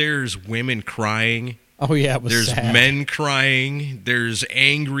and there's women crying. Oh, yeah, it was There's sad. men crying. There's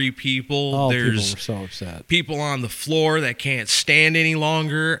angry people. Oh, There's people were so upset. people on the floor that can't stand any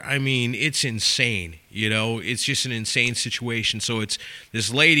longer. I mean, it's insane. It's just an insane situation. So it's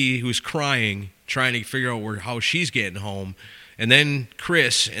this lady who's crying, trying to figure out how she's getting home, and then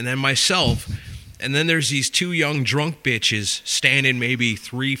Chris, and then myself, and then there's these two young drunk bitches standing maybe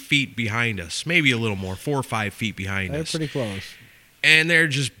 3 feet behind us, maybe a little more, 4 or 5 feet behind They're us. pretty close. And they're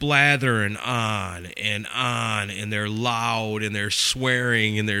just blathering on, and they're loud, and they're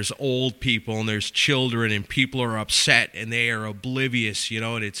swearing, and there's old people, and there's children, and people are upset, and they are oblivious,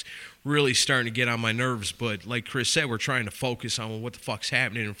 and it's really starting to get on my nerves. But like Chris said, we're trying to focus on what the fuck's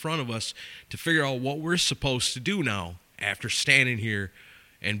happening in front of us to figure out what we're supposed to do now after standing here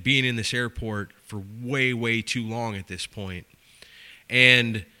and being in this airport for way, way too long at this point.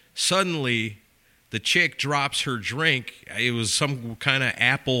 And suddenly... the chick drops her drink. It was some kind of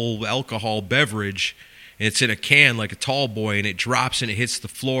apple alcohol beverage. And it's in a can like a tall boy, and it drops and it hits the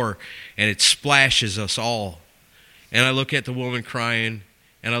floor, and it splashes us all. And I look at the woman crying,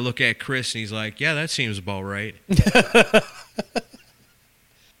 and I look at Chris, and he's like, yeah, that seems about right.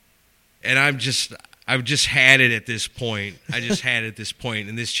 And I've just had it at this point.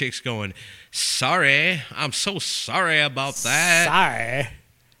 And this chick's going, sorry, I'm so sorry about that. Sorry.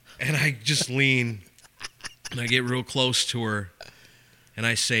 And I just lean, and I get real close to her, and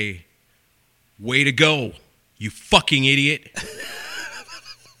I say, way to go, you fucking idiot.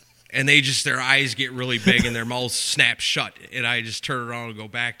 And their eyes get really big, and their mouths snap shut, and I just turn around and go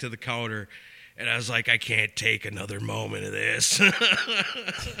back to the counter, and I was like, I can't take another moment of this.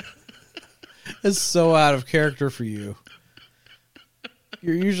 It's so out of character for you.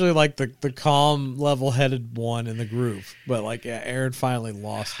 You're usually like the calm, level-headed one in the group, but Aaron finally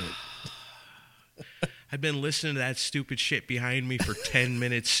lost it. I've been listening to that stupid shit behind me for 10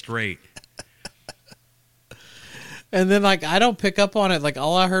 minutes straight. And then I don't pick up on it.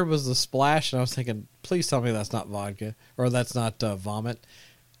 All I heard was the splash, and I was thinking, please tell me that's not vodka or that's not vomit.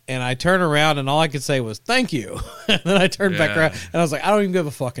 And I turn around, and all I could say was thank you. And then I turned back around, and I was like, I don't even give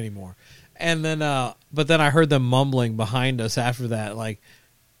a fuck anymore. And then, but then I heard them mumbling behind us after that,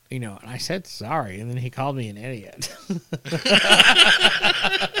 and I said sorry, and then he called me an idiot.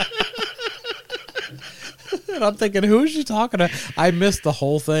 And I'm thinking, who is she talking to? I missed the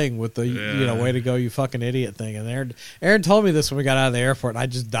whole thing with the, way to go, you fucking idiot thing. And Aaron told me this when we got out of the airport, and I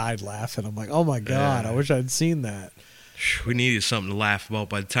just died laughing. I'm like, oh my God, I wish I'd seen that. We needed something to laugh about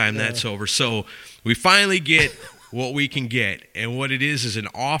by the time that's over. So we finally get what we can get, and what it is an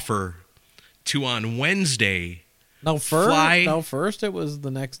offer to on Wednesday. First it was the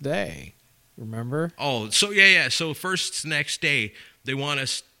next day. Remember? Oh, so yeah. So first it's the next day. They want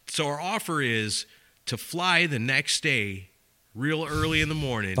us. So our offer is to fly the next day, real early in the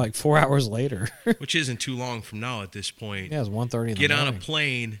morning, 4 hours later, which isn't too long from now at this point. Yeah, it's 1:30 in the morning. Get on a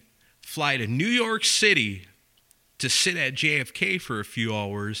plane, fly to New York City to sit at JFK for a few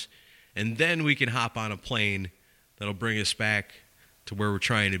hours, and then we can hop on a plane that'll bring us back to where we're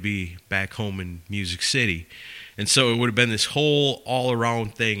trying to be, back home in Music City. And so it would have been this whole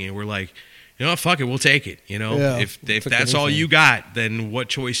all-around thing, and we're like, fuck it, we'll take it. If that's all you got, then what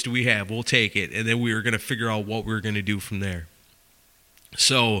choice do we have? We'll take it. And then we were going to figure out what we were going to do from there.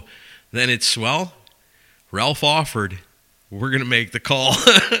 So then Ralph offered, we're going to make the call.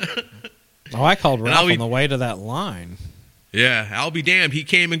 Oh, I called Ralph on the way to that line. Yeah, I'll be damned. He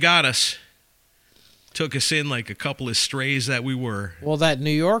came and got us. Took us in like a couple of strays that we were. Well, that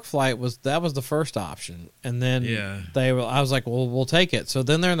New York flight was the first option, and then I was like, well, we'll take it. So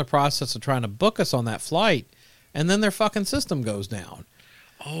then they're in the process of trying to book us on that flight, and then their fucking system goes down.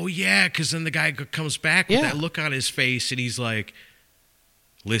 Oh yeah, because then the guy comes back with that look on his face, and he's like,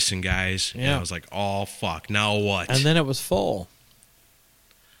 listen, guys. And Yeah. I was like, oh, fuck, now what? And then it was full.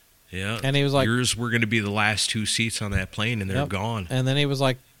 yeah. and he was like- yours were going to be the last 2 seats on that plane, and they're Yep. gone. And then he was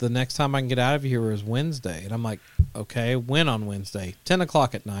like, the next time I can get out of here is Wednesday. And I'm like, okay, when on Wednesday? 10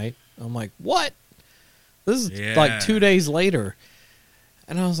 o'clock at night. I'm like, what? This is Yeah. like 2 days later.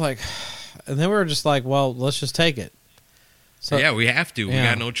 And I was like, and then we were just like, well, let's just take it. So yeah, we have to. We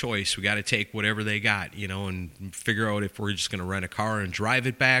Yeah. got no choice. We got to take whatever they got, and figure out if we're just going to rent a car and drive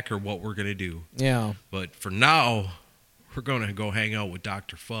it back or what we're going to do. Yeah. But for now, we're going to go hang out with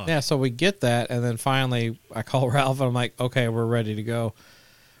Dr. Fuck. Yeah, so we get that, and then finally I call Ralph, and I'm like, okay, we're ready to go.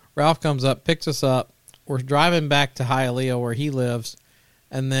 Ralph comes up, picks us up. We're driving back to Hialeah where he lives,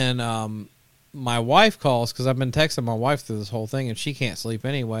 and then my wife calls because I've been texting my wife through this whole thing, and she can't sleep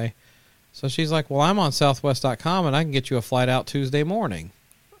anyway. So she's like, well, I'm on Southwest.com, and I can get you a flight out Tuesday morning.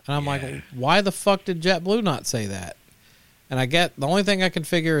 And I'm like, why the fuck did JetBlue not say that? And the only thing I can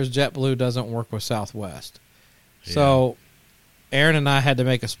figure is JetBlue doesn't work with Southwest. So Aaron and I had to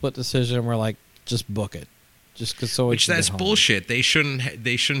make a split decision. We're like, just book it. Just cause so we Which can that's get home. bullshit. They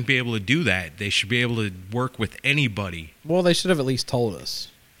shouldn't be able to do that. They should be able to work with anybody. Well, they should have at least told us.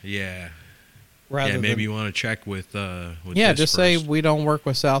 Yeah. Rather Maybe than, you want to check with yeah, this just say first. we don't work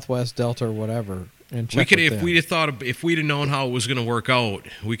with Southwest, Delta, or whatever, and check We could, with if them. we'd have thought, if we'd have known how it was going to work out,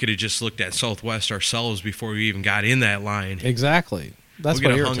 we could have just looked at Southwest ourselves before we even got in that line. Exactly. That's we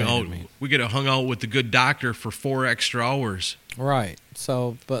what could have hung irritated out. me. We could have hung out with the good doctor for 4 extra hours. Right.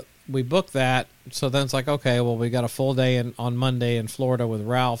 So, but we booked that. So then it's like, okay, well, we got a full day on Monday in Florida with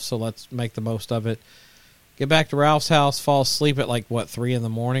Ralph, so let's make the most of it. Get back to Ralph's house, fall asleep at 3 in the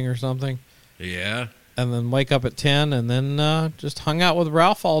morning or something, Yeah. and then wake up at 10, and then just hung out with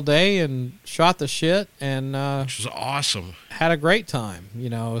Ralph all day and shot the shit and Which was awesome. had a great time.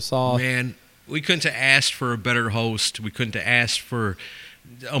 Saw Man, we couldn't have asked for a better host. We couldn't have asked for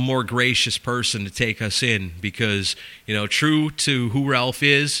a more gracious person to take us in because, true to who Ralph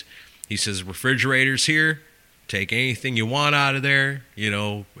is, he says, refrigerator's here. Take anything you want out of there.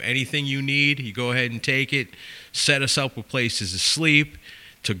 Anything you need, you go ahead and take it. Set us up with places to sleep.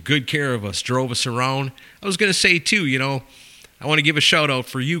 Took good care of us. Drove us around. I was going to say, too, I want to give a shout out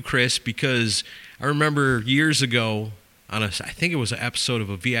for you, Chris, because I remember years ago I think it was an episode of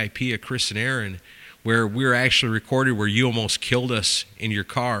a VIP of Chris and Aaron where we were actually recorded where you almost killed us in your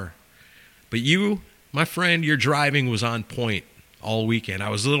car. But you, my friend, your driving was on point all weekend. I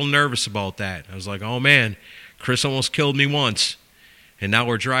was a little nervous about that. I was like, oh, man, Chris almost killed me once. And now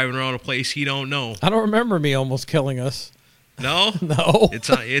we're driving around a place he don't know. I don't remember me almost killing us. No? No.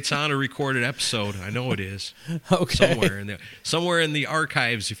 It's on a recorded episode. I know it is. Okay. Somewhere in the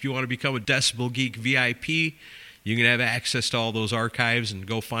archives. If you want to become a Decibel Geek VIP, you can have access to all those archives and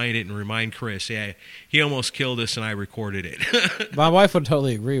go find it and remind Chris, yeah, he almost killed us and I recorded it. My wife would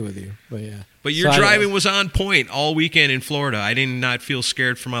totally agree with you, but yeah. But your So driving was on point all weekend in Florida. I did not feel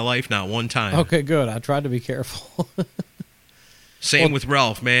scared for my life, not one time. Okay, good. I tried to be careful. Same with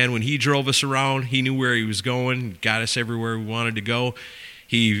Ralph, man. When he drove us around, he knew where he was going, got us everywhere we wanted to go.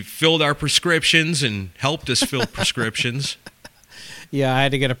 He filled our prescriptions and helped us fill prescriptions. Yeah, I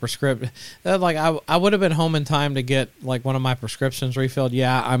had to get a prescription. I would have been home in time to get one of my prescriptions refilled.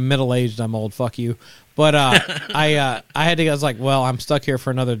 Yeah, I'm middle aged. I'm old. Fuck you. But I had to. I was like, well, I'm stuck here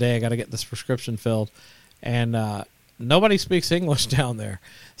for another day. I got to get this prescription filled, and nobody speaks English down there,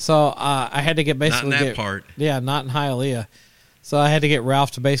 so I had to get basically Not in that part. Yeah, not in Hialeah. So I had to get Ralph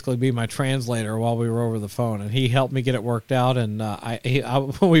to basically be my translator while we were over the phone, and he helped me get it worked out. And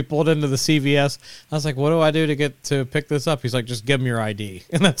when we pulled into the CVS, I was like, "What do I do to pick this up?" He's like, "Just give him your ID,"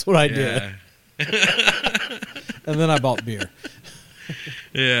 and that's what I did. And then I bought beer.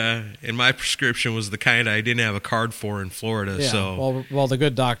 Yeah, and my prescription was the kind I didn't have a card for in Florida. Yeah, So well, the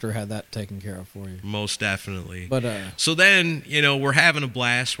good doctor had that taken care of for you. most definitely. But So then, we're having a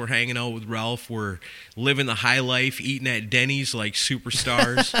blast. We're hanging out with Ralph. We're living the high life, eating at Denny's like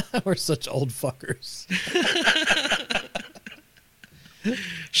superstars. we're such old fuckers.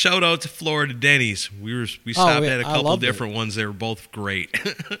 Shout out to Florida Denny's. We stopped at a I couple loved it. different ones. They were both great.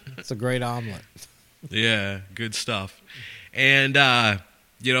 It's a great omelet. Yeah, good stuff. And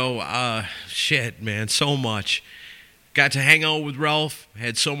shit, man, so much. Got to hang out with Ralph.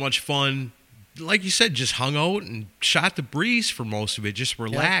 Had so much fun. Like you said, just hung out and shot the breeze for most of it. Just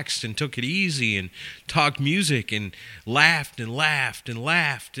relaxed and took it easy and talked music and laughed and laughed and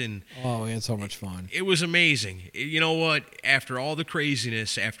laughed. And Oh, we had so much fun. it was amazing. You know what? After all the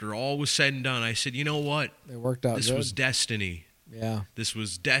craziness, after all was said and done, I said, you know what? It worked out This good. was destiny. Yeah. This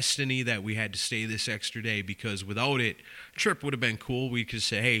was destiny that we had to stay this extra day, because without it, trip would have been cool. We could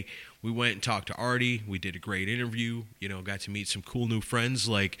say, hey, we went and talked to Artie. We did a great interview. Got to meet some cool new friends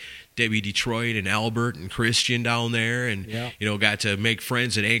like Debbie Detroit and Albert and Christian down there. And, got to make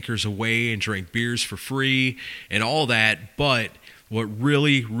friends at Anchors Away and drink beers for free and all that. But what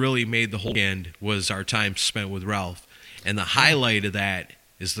really, really made the whole weekend was our time spent with Ralph. And the highlight of that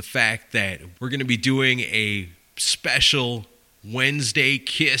is the fact that we're going to be doing a special Wednesday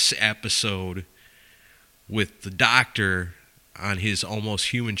Kiss episode with the Doctor on his Almost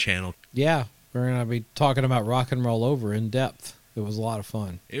Human channel. Yeah, we're going to be talking about Rock and Roll Over in depth. It was a lot of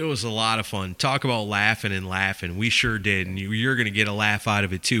fun. It was a lot of fun. Talk about laughing and laughing. We sure did, and you're going to get a laugh out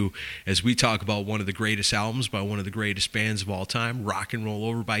of it too, as we talk about one of the greatest albums by one of the greatest bands of all time, Rock and Roll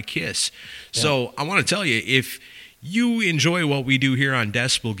Over by Kiss. Yeah. So I want to tell you, if you enjoy what we do here on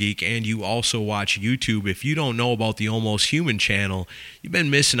Decibel Geek and you also watch YouTube, if you don't know about the Almost Human channel, you've been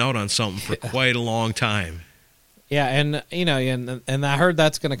missing out on something for quite a long time. Yeah, and and I heard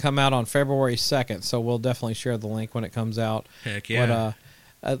that's going to come out on February 2nd, so we'll definitely share the link when it comes out. Heck yeah.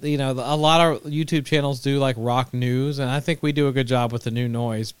 But a lot of YouTube channels do like rock news, and I think we do a good job with the new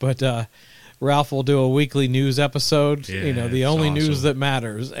noise. But Ralph will do a weekly news episode. Yeah, the only awesome news that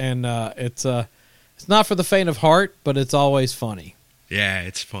matters, and it's not for the faint of heart, but it's always funny. Yeah,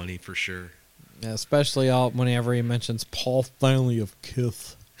 it's funny for sure. Yeah, especially whenever he mentions Paul Stanley of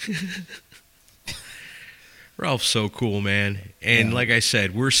Kiss. Ralph's so cool, man. And like I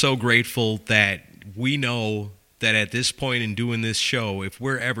said, we're so grateful that we know that at this point in doing this show, if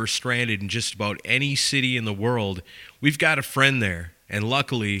we're ever stranded in just about any city in the world, we've got a friend there. And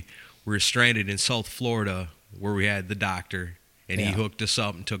luckily, we're stranded in South Florida where we had the Doctor. And he hooked us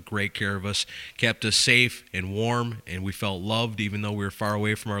up and took great care of us, kept us safe and warm, and we felt loved even though we were far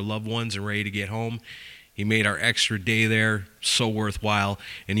away from our loved ones and ready to get home. He made our extra day there so worthwhile.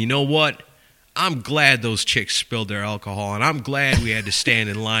 And you know what? I'm glad those chicks spilled their alcohol, and I'm glad we had to stand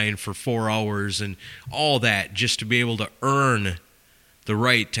in line for 4 hours and all that just to be able to earn the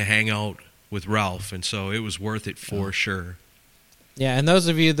right to hang out with Ralph. And so it was worth it for sure. Yeah, and those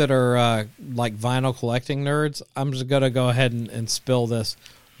of you that are like vinyl collecting nerds, I'm just going to go ahead and spill this.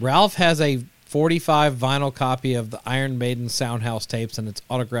 Ralph has a 45 vinyl copy of the Iron Maiden Soundhouse tapes, and it's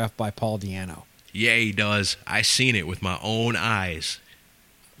autographed by Paul Di'Anno. Yeah, he does. I seen it with my own eyes.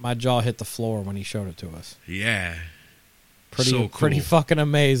 My jaw hit the floor when he showed it to us. Yeah. So cool. Pretty fucking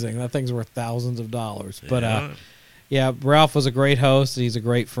amazing. That thing's worth thousands of dollars. But, yeah, Ralph was a great host. He's a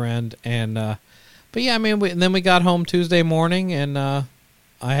great friend. And, but, yeah, I mean, then we got home Tuesday morning, and I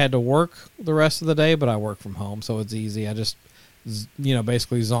had to work the rest of the day, but I work from home, so it's easy. I just,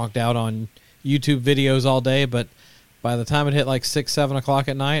 basically zonked out on YouTube videos all day, but by the time it hit like 6, 7 o'clock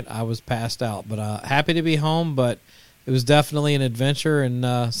at night, I was passed out. But happy to be home, but it was definitely an adventure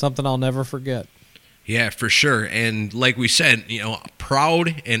and something I'll never forget. Yeah, for sure. And like we said,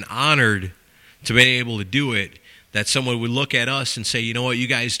 proud and honored to be able to do it, that someone would look at us and say, you know what, you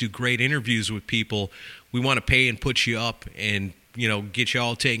guys do great interviews with people. We want to pay and put you up and, get you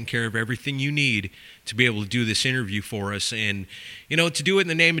all taken care of everything you need to be able to do this interview for us. And, to do it in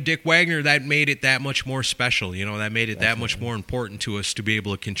the name of Dick Wagner, that made it that much more special. That made it that much more important to us to be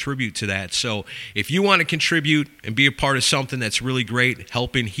able to contribute to that. So if you want to contribute and be a part of something that's really great,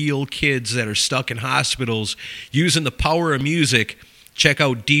 helping heal kids that are stuck in hospitals using the power of music, check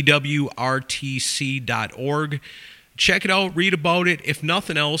out dwrtc.org. Check it out, read about it. If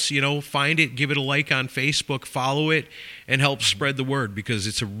nothing else, find it, give it a like on Facebook, follow it, and help spread the word, because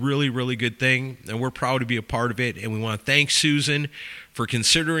it's a really, really good thing, and we're proud to be a part of it. And we want to thank Susan for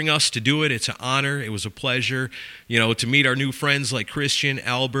considering us to do it. It's an honor. It was a pleasure, to meet our new friends like Christian,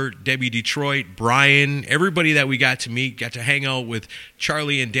 Albert, Debbie Detroit, Brian, everybody that we got to meet. Got to hang out with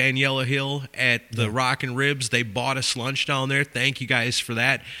Charlie and Daniela Hill at the Rockin' Ribs. They bought us lunch down there. Thank you guys for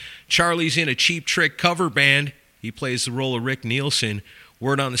that. Charlie's in a Cheap Trick cover band. He plays the role of Rick Nielsen.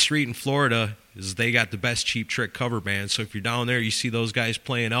 Word on the street in Florida is they got the best Cheap Trick cover band. So if you're down there, you see those guys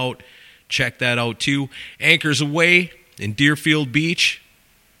playing out, check that out too. Anchors Away in Deerfield Beach.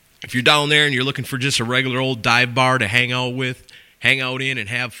 If you're down there and you're looking for just a regular old dive bar to hang out in and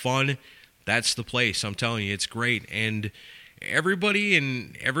have fun, that's the place. I'm telling you, it's great. And everybody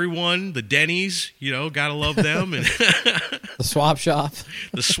and everyone, the Denny's, gotta love them. And the swap shop.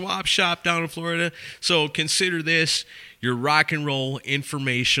 The swap shop down in Florida. So consider this your rock and roll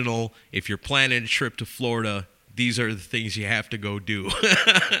informational. If you're planning a trip to Florida, these are the things you have to go do.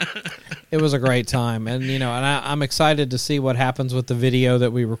 It was a great time. And, I'm excited to see what happens with the video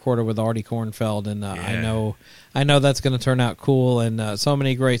that we recorded with Artie Kornfeld. And I know that's going to turn out cool, and so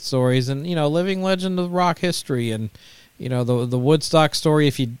many great stories and, living legend of rock history. And, the Woodstock story,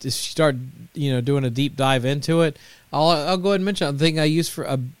 if you start doing a deep dive into it, I'll go ahead and mention. The thing I used for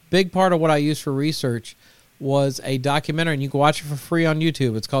a big part of what I used for research was a documentary, and you can watch it for free on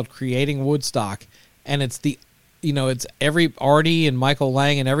YouTube. It's called Creating Woodstock, and it's it's every Artie and Michael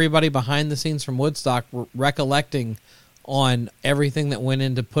Lang and everybody behind the scenes from Woodstock recollecting on everything that went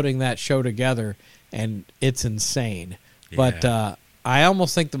into putting that show together, and it's insane. Yeah. But I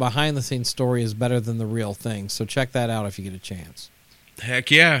almost think the behind the scenes story is better than the real thing. So check that out if you get a chance.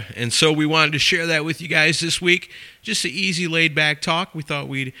 Heck yeah. And so we wanted to share that with you guys this week. Just an easy, laid-back talk. We thought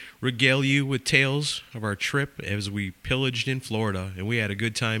we'd regale you with tales of our trip as we pillaged in Florida, and we had a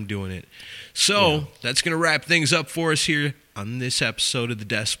good time doing it. So that's going to wrap things up for us here on this episode of the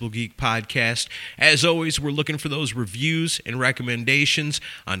Decibel Geek Podcast. As always, we're looking for those reviews and recommendations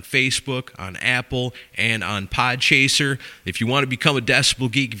on Facebook, on Apple, and on Podchaser. If you want to become a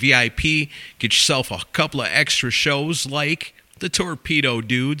Decibel Geek VIP, get yourself a couple of extra shows like the Torpedo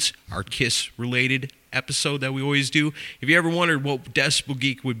Dudes, our KISS-related episode that we always do. If you ever wondered what Decibel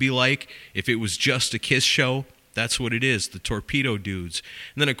Geek would be like if it was just a KISS show, that's what it is, the Torpedo Dudes.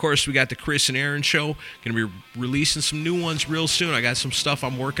 And then, of course, we got the Chris and Aaron show. Going to be releasing some new ones real soon. I got some stuff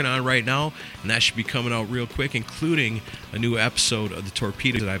I'm working on right now, and that should be coming out real quick, including a new episode of the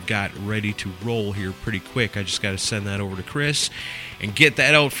Torpedo that I've got ready to roll here pretty quick. I just got to send that over to Chris and get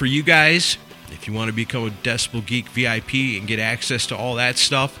that out for you guys. If you want to become a Decibel Geek VIP and get access to all that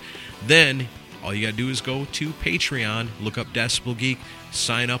stuff, then all you got to do is go to Patreon, look up Decibel Geek,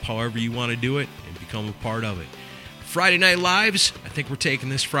 sign up however you want to do it, and become a part of it. Friday Night Lives, I think we're taking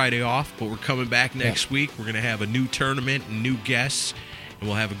this Friday off, but we're coming back next week. We're going to have a new tournament and new guests, and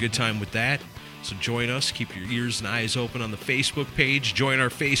we'll have a good time with that. So join us. Keep your ears and eyes open on the Facebook page. Join our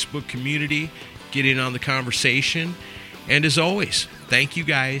Facebook community. Get in on the conversation. And as always, thank you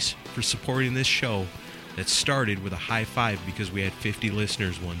guys for supporting this show that started with a high five because we had 50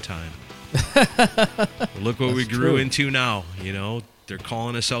 listeners one time. Look what we grew into now. They're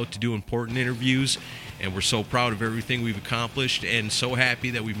calling us out to do important interviews, and we're so proud of everything we've accomplished and so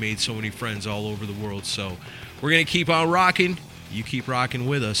happy that we've made so many friends all over the world. So we're going to keep on rocking. You keep rocking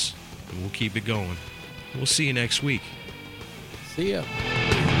with us, and we'll keep it going. We'll see you next week. See ya.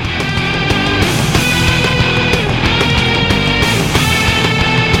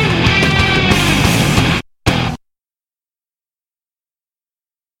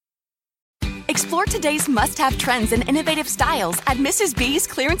 Explore today's must-have trends and innovative styles at Mrs. B's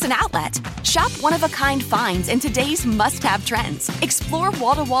Clearance and Outlet. Shop one-of-a-kind finds in today's must-have trends. Explore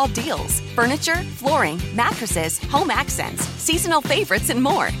wall-to-wall deals, furniture, flooring, mattresses, home accents, seasonal favorites, and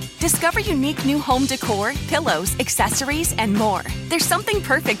more. Discover unique new home decor, pillows, accessories, and more. There's something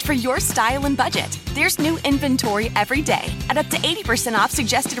perfect for your style and budget. There's new inventory every day at up to 80% off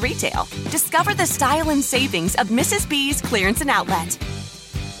suggested retail. Discover the style and savings of Mrs. B's Clearance and Outlet.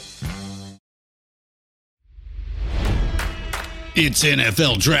 It's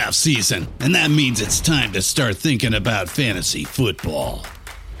NFL draft season, and that means it's time to start thinking about fantasy football.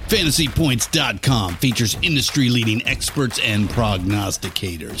 FantasyPoints.com features industry-leading experts and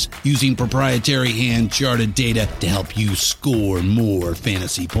prognosticators using proprietary hand-charted data to help you score more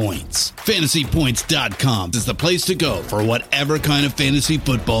fantasy points. FantasyPoints.com is the place to go for whatever kind of fantasy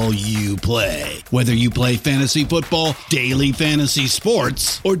football you play. Whether you play fantasy football, daily fantasy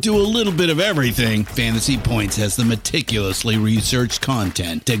sports, or do a little bit of everything, Fantasy Points has the meticulously researched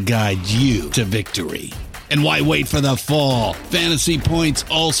content to guide you to victory. And why wait for the fall? Fantasy Points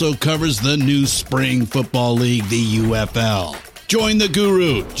also covers the new spring football league, the UFL. Join the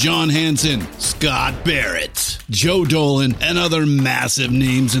guru, John Hansen, Scott Barrett, Joe Dolan, and other massive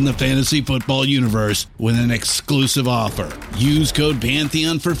names in the fantasy football universe with an exclusive offer. Use code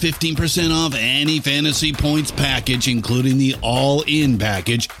Pantheon for 15% off any Fantasy Points package, including the all-in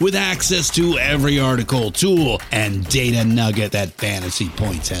package, with access to every article, tool, and data nugget that Fantasy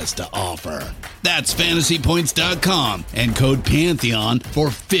Points has to offer. That's FantasyPoints.com and code Pantheon for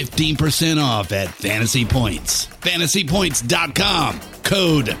 15% off at Fantasy Points. FantasyPoints.com,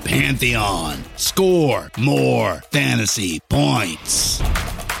 code Pantheon. Score more fantasy points.